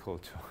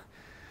difficult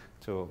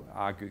to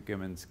argue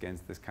arguments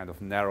against this kind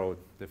of narrow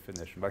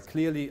definition. But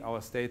clearly,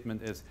 our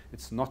statement is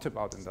it's not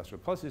about industrial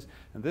policies,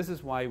 and this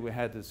is why we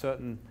had a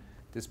certain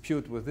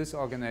dispute with this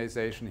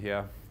organization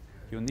here,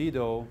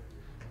 UNIDO,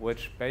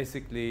 which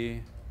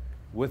basically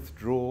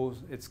withdrew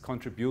its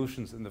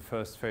contributions in the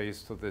first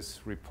phase to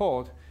this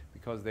report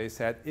because they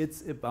said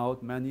it's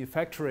about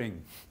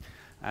manufacturing.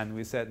 And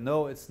we said,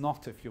 no, it's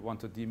not. If you want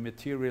to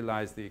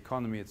dematerialize the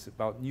economy, it's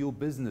about new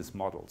business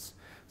models.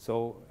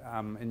 So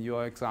in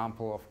your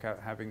example of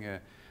having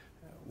a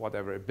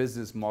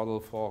business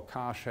model for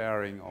car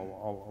sharing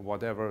or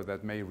whatever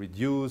that may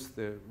reduce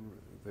the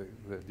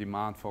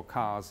demand for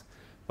cars,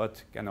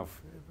 but kind of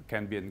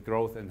can be a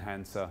growth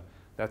enhancer,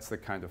 that's the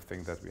kind of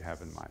thing that we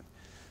have in mind.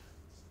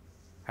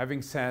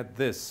 Having said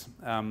this,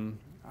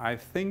 I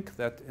think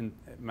that in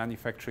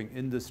manufacturing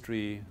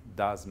industry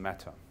does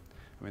matter.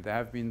 I mean, there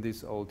have been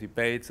these old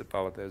debates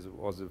about, there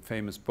was a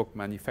famous book,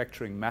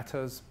 Manufacturing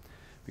Matters,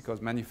 because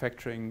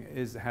manufacturing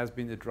has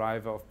been a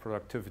driver of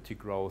productivity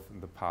growth in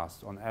the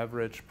past. On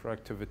average,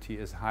 productivity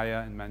is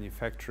higher in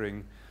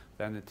manufacturing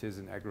than it is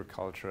in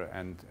agriculture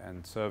and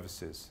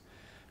services.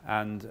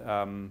 And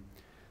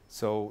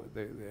So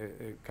the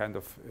kind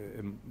of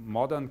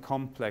modern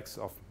complex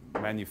of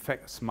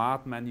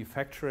smart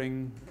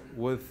manufacturing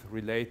with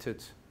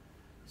related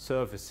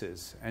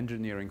services,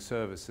 engineering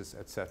services,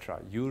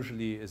 etc.,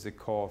 usually is a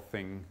core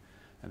thing,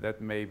 and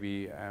that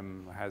maybe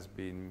has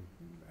been,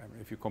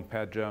 if you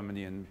compare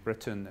Germany and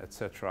Britain,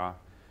 etc.,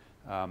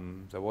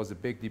 there was a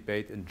big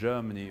debate in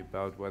Germany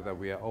about whether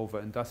we are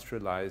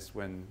over-industrialized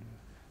when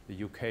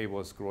the UK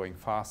was growing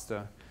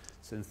faster.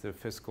 Since the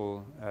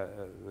fiscal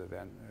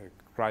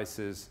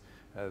crisis,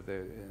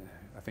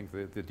 I think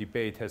the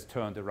debate has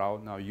turned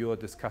around. Now you're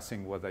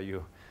discussing whether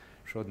you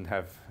shouldn't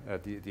have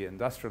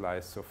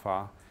de-industrialized so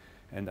far.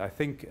 And I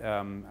think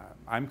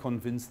I'm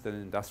convinced that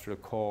an industrial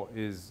core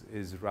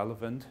is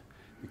relevant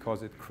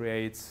because it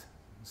creates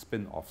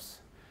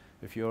spin-offs.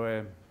 If you're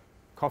a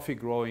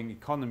coffee-growing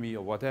economy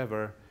or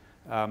whatever,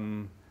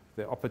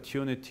 the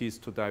opportunities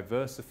to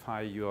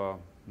diversify your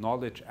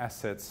knowledge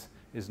assets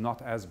is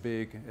not as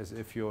big as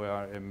if you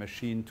are a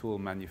machine tool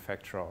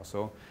manufacturer or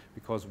so,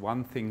 because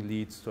one thing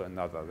leads to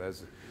another.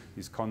 There's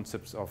these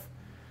concepts of,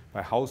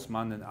 by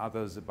Hausmann and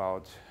others,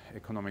 about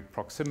economic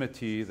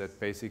proximity that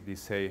basically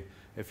say,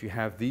 if you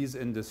have these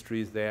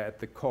industries there at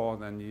the core,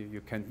 then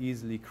you can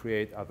easily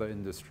create other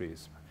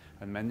industries.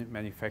 And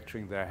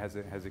manufacturing there has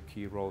a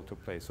key role to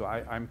play. So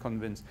I'm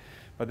convinced.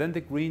 But then the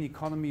green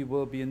economy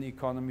will be an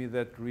economy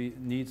that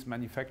needs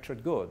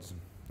manufactured goods.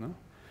 No?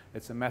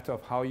 It's a matter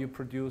of how you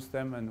produce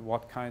them and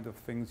what kind of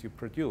things you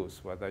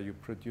produce, whether you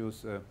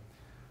produce a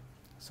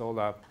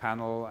solar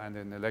panel and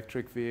an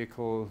electric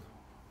vehicle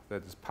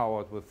that is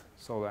powered with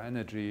solar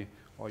energy,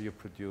 or you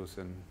produce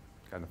in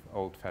kind of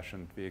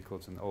old-fashioned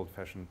vehicles and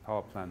old-fashioned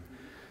power plant.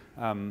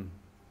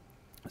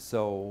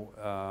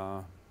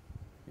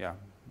 Yeah,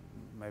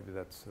 maybe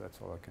that's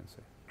all I can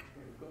say.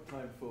 We've got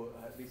time for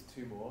at least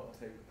two more. I'll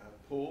take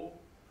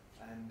Paul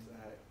and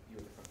you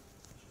at the front.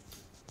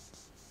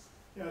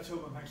 Yeah,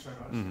 Tilman, thanks very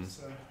much. Mm-hmm. It's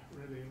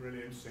really,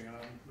 really interesting, and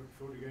I'm looking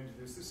forward to going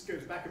to this. This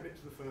goes back a bit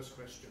to the first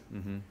question,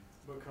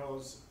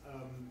 because,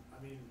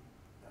 I mean,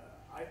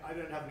 I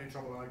don't have any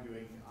trouble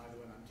arguing, either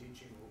when I'm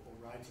teaching or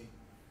writing,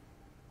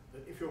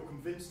 that if you're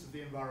convinced of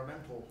the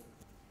environmental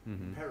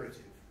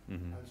imperative,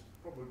 as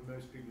probably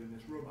most people in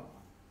this room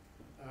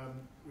are,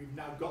 we've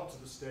now got to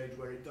the stage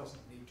where it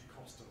doesn't need to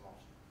cost a lot.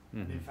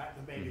 And in fact,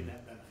 there may be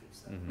net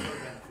benefits, there no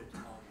benefit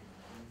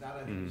argument. And that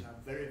I think is now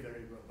very,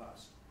 very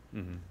robust.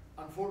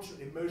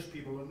 Unfortunately, most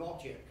people are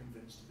not yet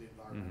convinced of the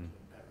environmental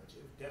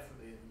imperative,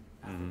 definitely in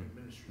African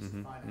ministries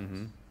of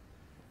finance.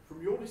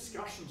 From your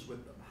discussions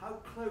with them, how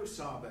close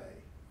are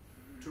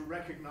they to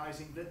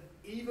recognizing that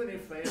even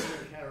if they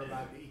only care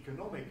about the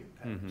economic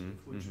imperative,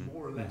 which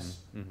more or less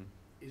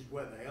is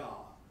where they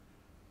are,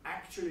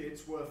 actually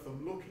it's worth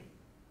them looking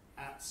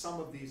at some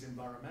of these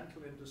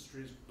environmental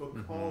industries,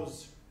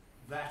 because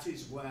that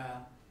is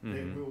where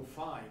they will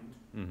find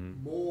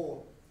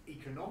more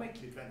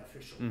economically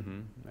beneficial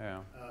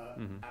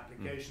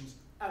applications,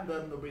 and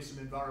then there'll be some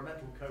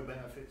environmental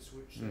co-benefits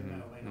which they may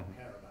or may not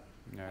care about.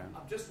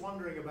 I'm just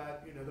wondering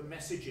about the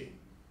messaging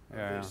of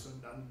this,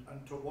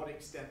 and to what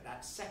extent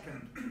that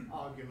second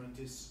argument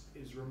is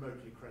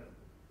remotely credible.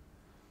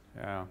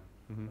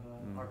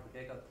 Art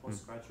Vega,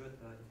 postgraduate,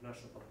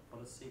 international public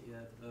policy.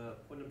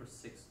 Point number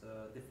 6,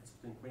 the difference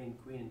between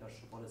green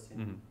industrial policy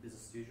and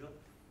business as usual,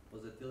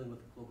 was dealing with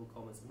global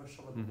comments. I'm not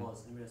sure what it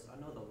was. I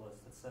know there was.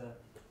 That's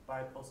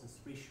Barry Paulson's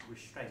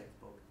Restraint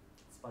book.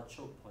 It's about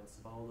choke points,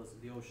 about all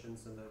the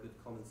oceans and the good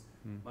comments.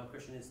 My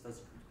question is, does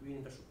green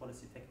industrial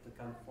policy take into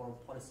account foreign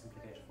policy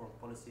implications, foreign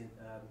policy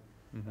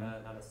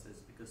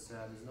analysis? Because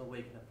there's no way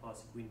you can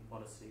pass a green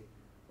policy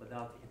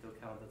without taking into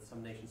account that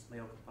some nations may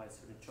occupy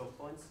certain choke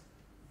points,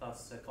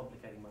 thus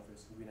complicating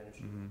matters in green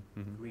energy,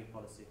 green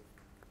policy.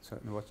 So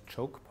what's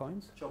choke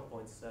points? Choke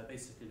points,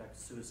 basically like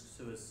Suez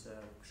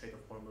Strait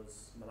of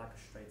Hormuz, Malacca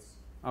Straits.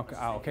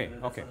 Okay.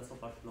 That's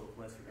not like global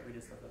west.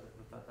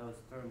 That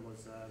term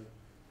was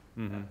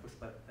pushed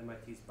by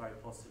MIT's Barry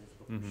Paulson in his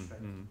book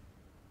Restraint.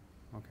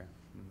 Okay.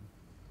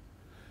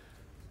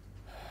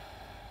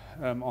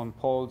 On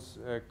Paul's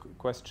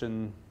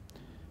question,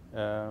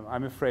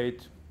 I'm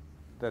afraid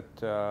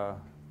that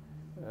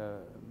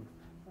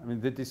I mean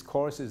the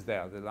discourse is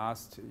there. The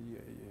last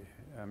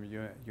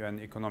UN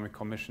Economic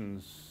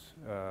Commission's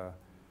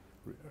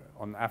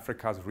on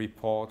Africa's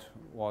report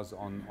was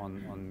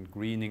on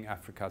greening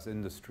Africa's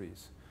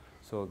industries.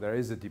 So there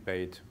is a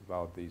debate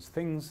about these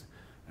things,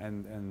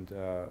 and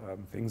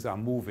things are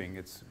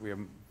moving. We are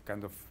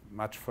kind of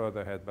much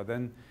further ahead. But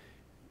then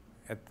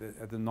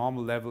at the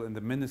normal level in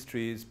the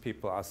ministries,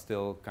 people are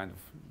still kind of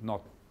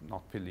not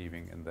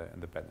believing in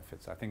the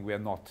benefits. I think we are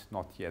not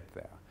yet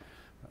there.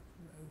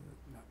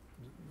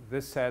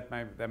 This said,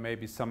 there may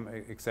be some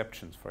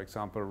exceptions. For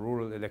example,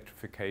 rural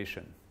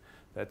electrification.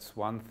 That's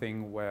one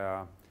thing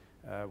where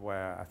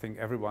I think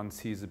everyone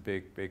sees a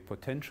big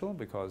potential,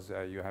 because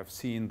you have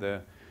seen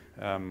the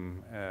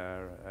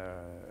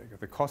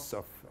costs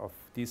of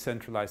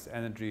decentralized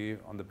energy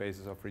on the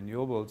basis of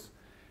renewables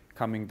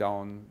coming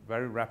down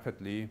very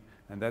rapidly,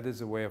 and that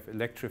is a way of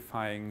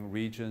electrifying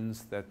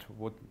regions that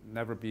would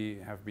never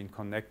have been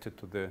connected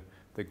to the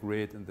the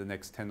grid in the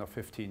next 10 or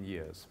 15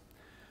 years.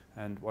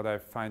 And what I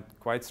find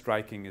quite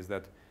striking is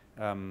that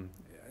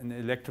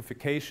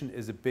electrification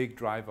is a big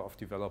driver of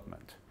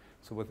development.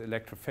 So with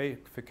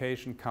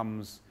electrification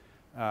comes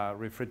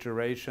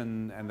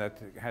refrigeration, and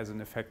that has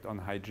an effect on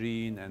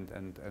hygiene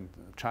and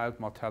child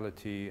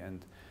mortality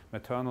and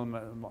maternal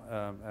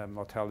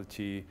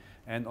mortality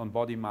and on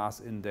body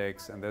mass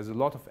index. And there's a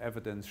lot of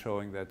evidence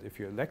showing that if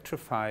you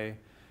electrify,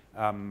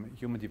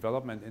 human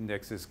development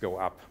indexes go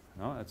up.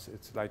 No?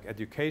 It's like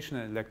education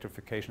and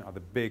electrification are the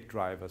big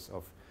drivers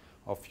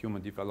of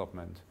human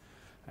development.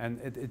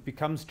 And it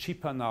becomes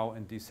cheaper now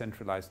in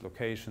decentralized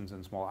locations,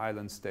 in small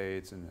island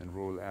states, in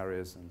rural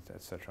areas, and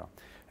etc.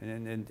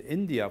 And in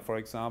India, for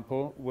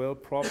example, will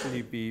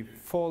probably be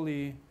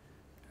fully,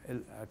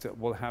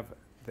 will have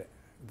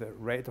the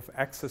rate of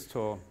access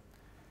to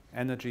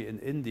energy in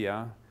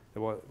India.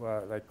 There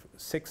were like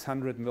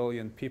 600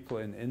 million people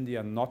in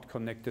India not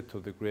connected to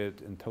the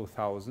grid in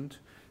 2000,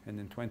 and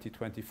in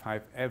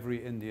 2025,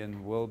 every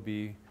Indian will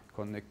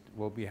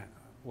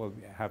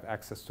have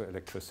access to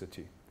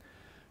electricity.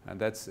 And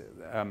that's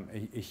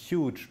a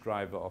huge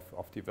driver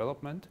of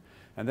development.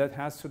 And that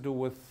has to do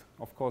with,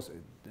 of course,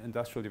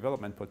 industrial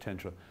development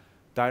potential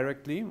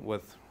directly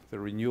with the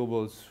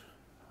renewables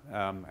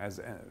as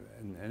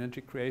an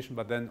energy creation,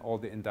 but then all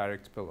the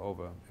indirect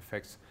spillover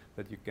effects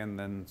that you can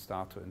then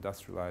start to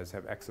industrialize,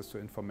 have access to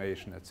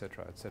information,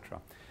 etc.,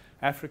 etc.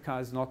 Africa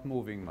is not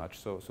moving much,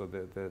 so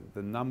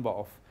the number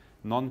of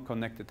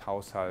non-connected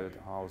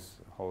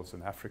households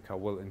in Africa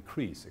will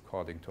increase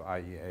according to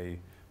IEA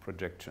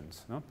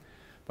projections. No?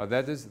 But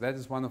that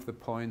is one of the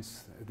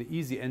points, the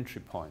easy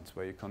entry points,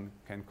 where you can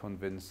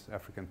convince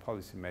African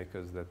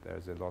policymakers that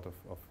there's a lot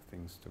of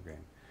things to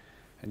gain.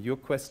 And your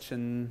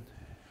question,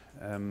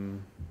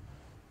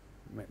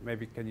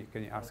 maybe can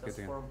you ask it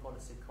again? Does foreign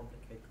policy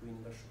complicate green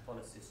industrial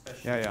policy,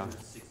 especially in the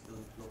 6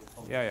 billion global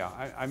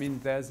commons? I mean,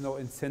 there's no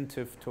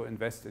incentive to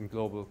invest in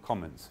global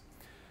commons.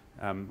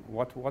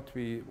 What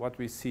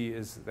we see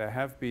is there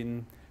have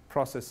been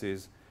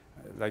processes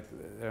like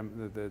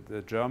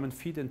the German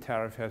feed-in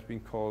tariff has been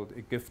called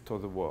a gift to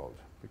the world,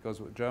 because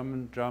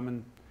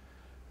German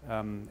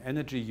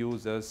energy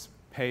users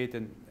paid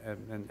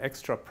an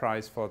extra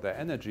price for their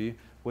energy,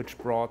 which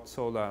brought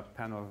solar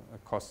panel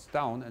costs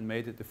down and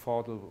made it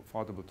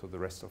affordable to the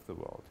rest of the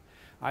world.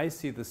 I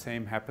see the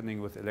same happening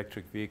with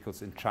electric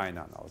vehicles in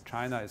China now.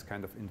 China is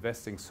kind of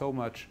investing so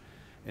much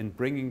in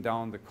bringing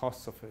down the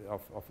costs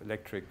of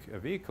electric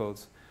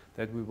vehicles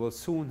that we will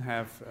soon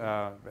have,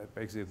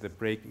 basically the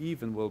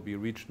break-even will be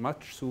reached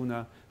much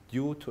sooner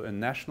due to a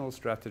national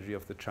strategy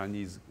of the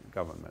Chinese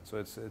government. So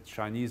it's a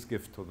Chinese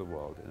gift to the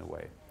world in a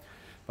way.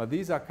 But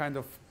these are kind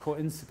of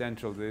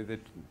coincidental. The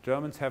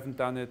Germans haven't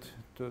done it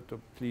to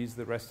please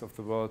the rest of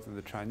the world, and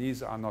the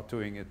Chinese are not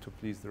doing it to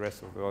please the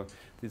rest of the world.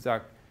 These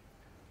are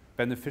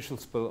beneficial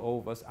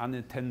spillovers,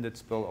 unintended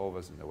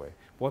spillovers in a way.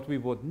 What we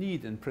would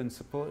need in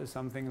principle is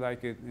something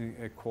like a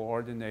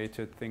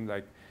coordinated thing,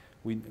 like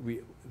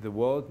the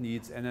world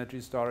needs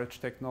energy storage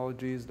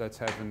technologies. Let's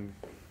have a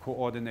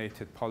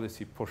coordinated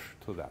policy push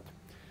to that.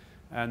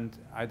 And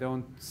I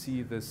don't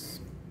see this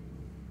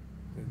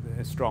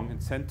a strong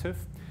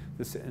incentive.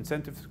 This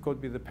incentive could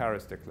be the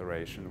Paris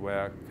Declaration,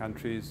 where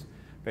countries,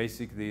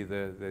 basically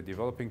the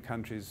developing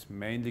countries,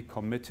 mainly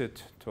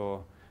committed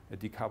to a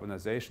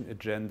decarbonization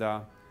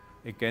agenda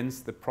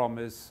against the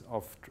promise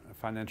of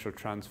financial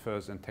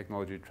transfers and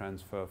technology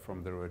transfer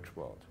from the rich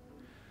world.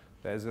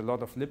 There's a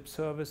lot of lip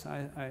service,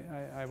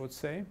 I would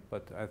say,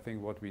 but I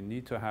think what we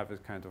need to have is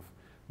kind of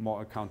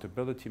more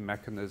accountability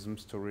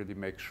mechanisms to really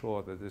make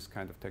sure that this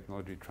kind of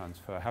technology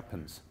transfer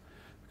happens.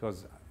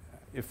 Because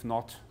if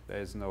not,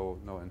 there's no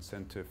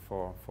incentive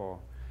for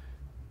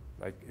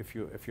like if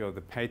you're the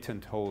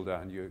patent holder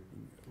and you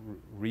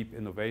reap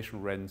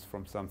innovation rents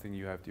from something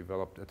you have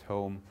developed at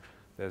home,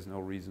 there's no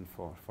reason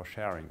for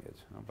sharing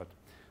it. You know? But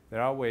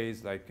there are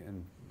ways like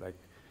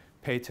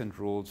patent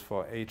rules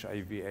for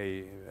HIV/AIDS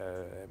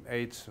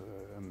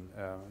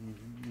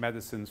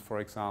medicines, for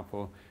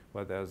example,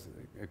 where there's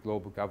a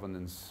global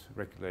governance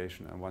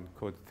regulation, and one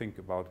could think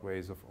about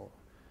ways of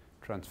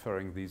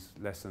transferring these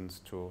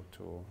lessons to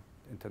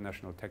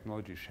international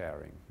technology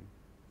sharing.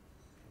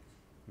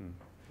 I think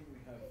we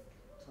have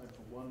time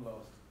for one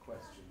last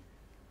question.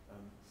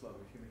 Slava,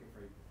 if you can make it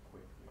very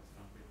quick,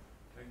 please.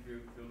 Thank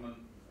you,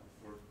 Tilman,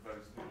 for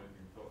very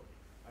stimulating talk.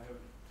 I have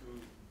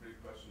two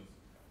brief questions.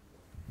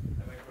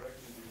 Am I correct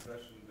in the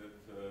impression that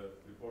the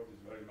report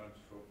is very much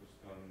focused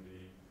on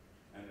the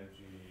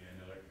energy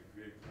and electric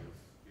vehicles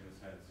in a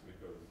sense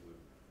because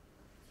it's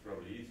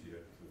probably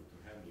easier to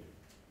handle,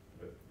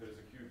 but there's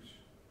a huge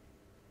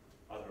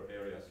other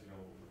areas, you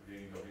know,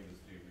 greening of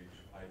industry, which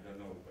I don't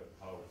know but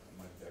how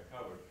much they're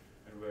covered,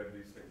 and where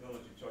these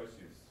technology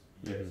choices,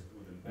 yes,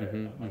 good and bad,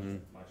 are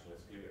much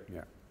less clear.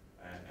 Yeah.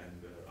 And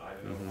I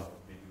don't know how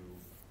did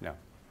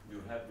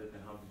you have that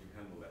and how did you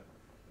handle that?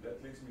 That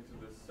leads me to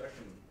the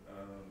second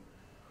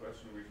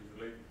question, which is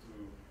related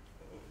to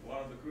one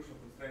of the crucial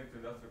constraints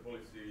to industrial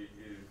policy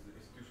is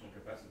institutional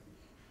capacity.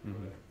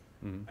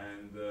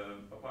 And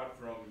apart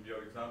from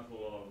your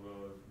example of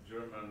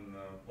German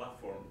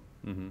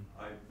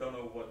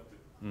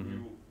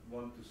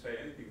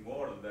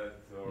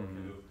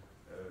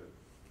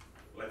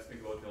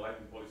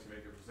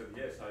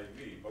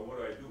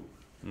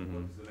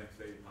What is the next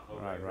stage? How do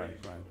I Right.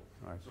 reach it?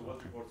 So what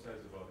the report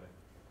says about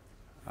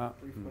that?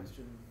 Brief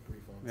question,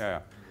 brief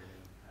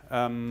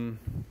answer.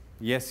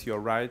 Yes, you're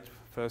right.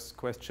 First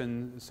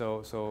question.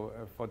 So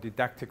for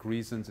didactic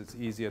reasons, it's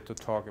easier to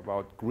talk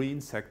about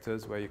green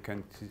sectors where you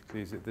can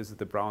clearly say this is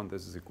the brown,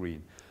 this is the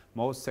green.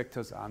 Most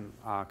sectors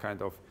are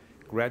kind of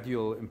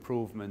gradual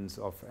improvements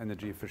of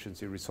energy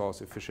efficiency,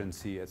 resource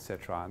efficiency,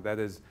 etc. And that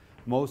is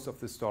most of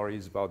the story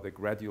is about the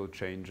gradual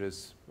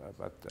changes,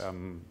 but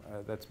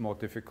that's more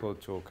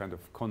difficult to kind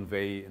of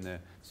convey in a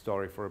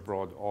story for a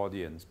broad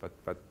audience.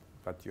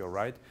 But you're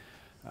right.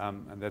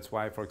 And that's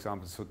why, for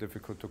example, it's so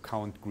difficult to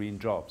count green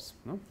jobs,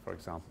 no? For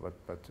example.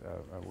 But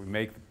we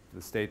make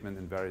the statement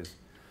in various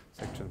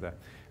sections there.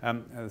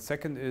 The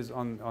second is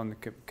on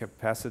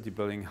capacity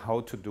building,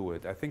 how to do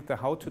it. I think the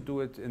how to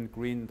do it in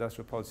green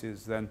industrial policy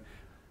is then,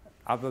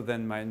 other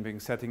than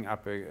setting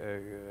up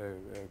a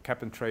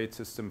cap and trade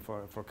system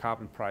for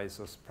carbon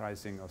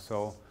pricing or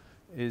so,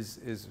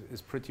 is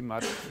pretty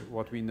much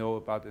what we know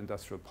about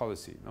industrial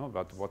policy, no?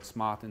 About what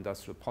smart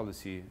industrial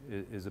policy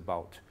is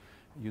about.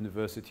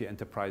 University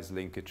enterprise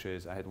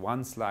linkages. I had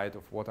one slide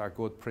of what are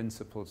good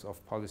principles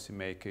of policy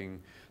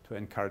making to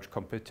encourage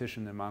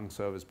competition among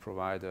service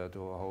providers, to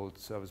hold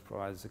service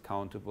providers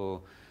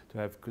accountable, to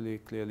have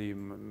clearly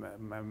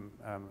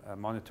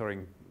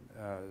monitoring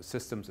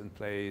systems in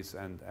place,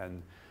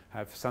 and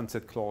have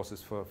sunset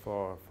clauses for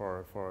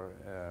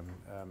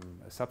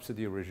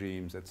subsidy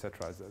regimes,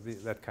 etc.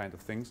 That kind of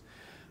things.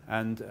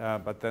 And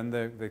but then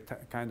the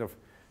kind of,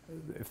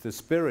 if the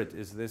spirit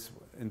is this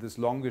in this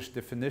longish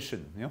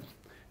definition, you know,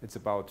 it's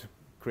about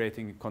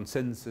creating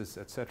consensus,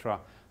 etc.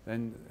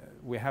 Then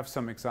we have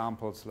some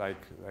examples, like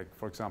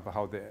for example,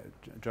 how the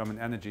German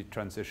energy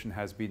transition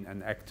has been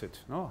enacted.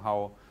 No?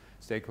 How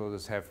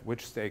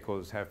which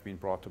stakeholders have been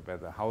brought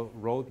together. How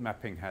road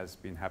mapping has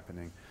been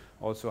happening.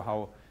 Also,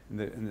 how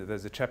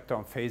there's a chapter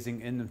on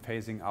phasing in and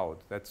phasing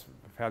out. That's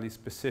fairly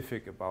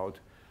specific about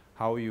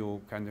how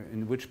you kind of,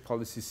 in which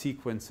policy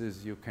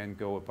sequences you can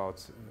go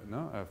about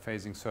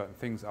phasing certain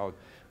things out.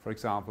 For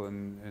example,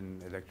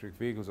 in electric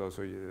vehicles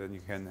also, then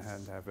you can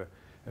have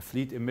a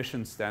fleet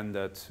emission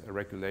standard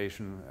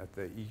regulation at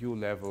the EU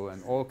level,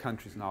 and all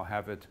countries now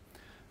have it.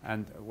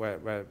 And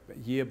where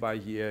year by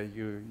year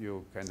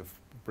you kind of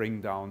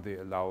bring down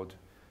the allowed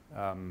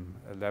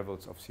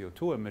levels of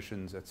CO2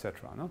 emissions,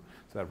 etc. No?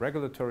 So there are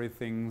regulatory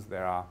things.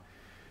 There are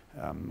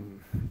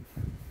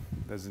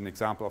there's an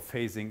example of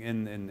phasing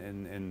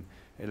in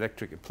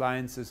electric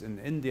appliances in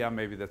India.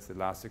 Maybe that's the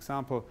last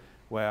example,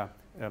 where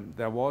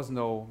there was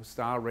no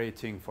star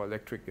rating for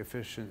electric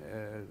efficient,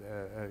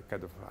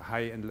 kind of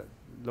high and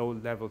low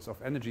levels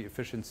of energy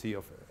efficiency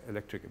of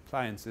electric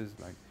appliances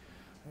like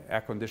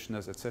air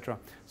conditioners, etc.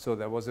 So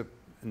there was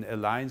an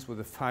alliance with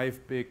the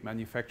 5 big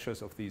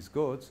manufacturers of these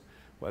goods,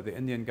 where the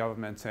Indian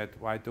government said,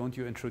 why don't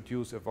you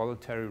introduce a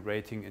voluntary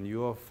rating in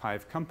your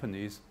 5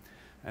 companies?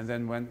 And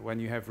then when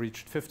you have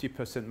reached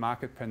 50%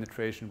 market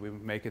penetration, we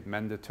make it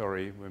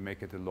mandatory, we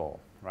make it a law,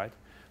 right?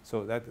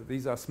 So that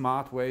these are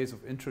smart ways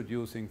of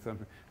introducing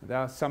them. There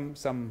are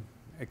some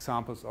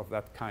examples of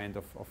that kind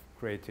of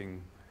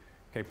creating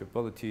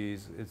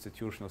capabilities,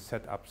 institutional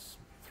setups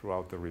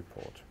throughout the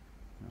report.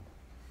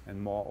 Yeah.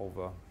 And more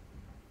over.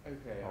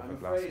 Okay, I'm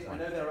afraid I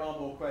know there are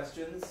more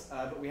questions,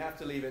 but we have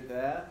to leave it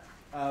there.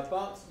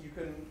 But you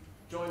can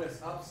join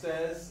us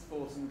upstairs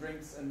for some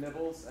drinks and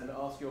nibbles and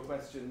ask your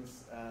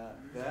questions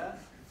there.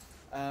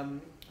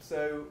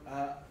 So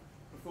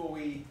before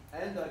we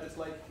end, I'd just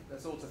like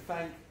us all to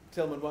thank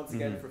Tilman once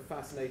again for a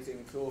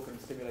fascinating talk and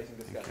stimulating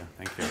discussion.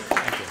 Thank you.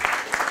 Thank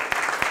you.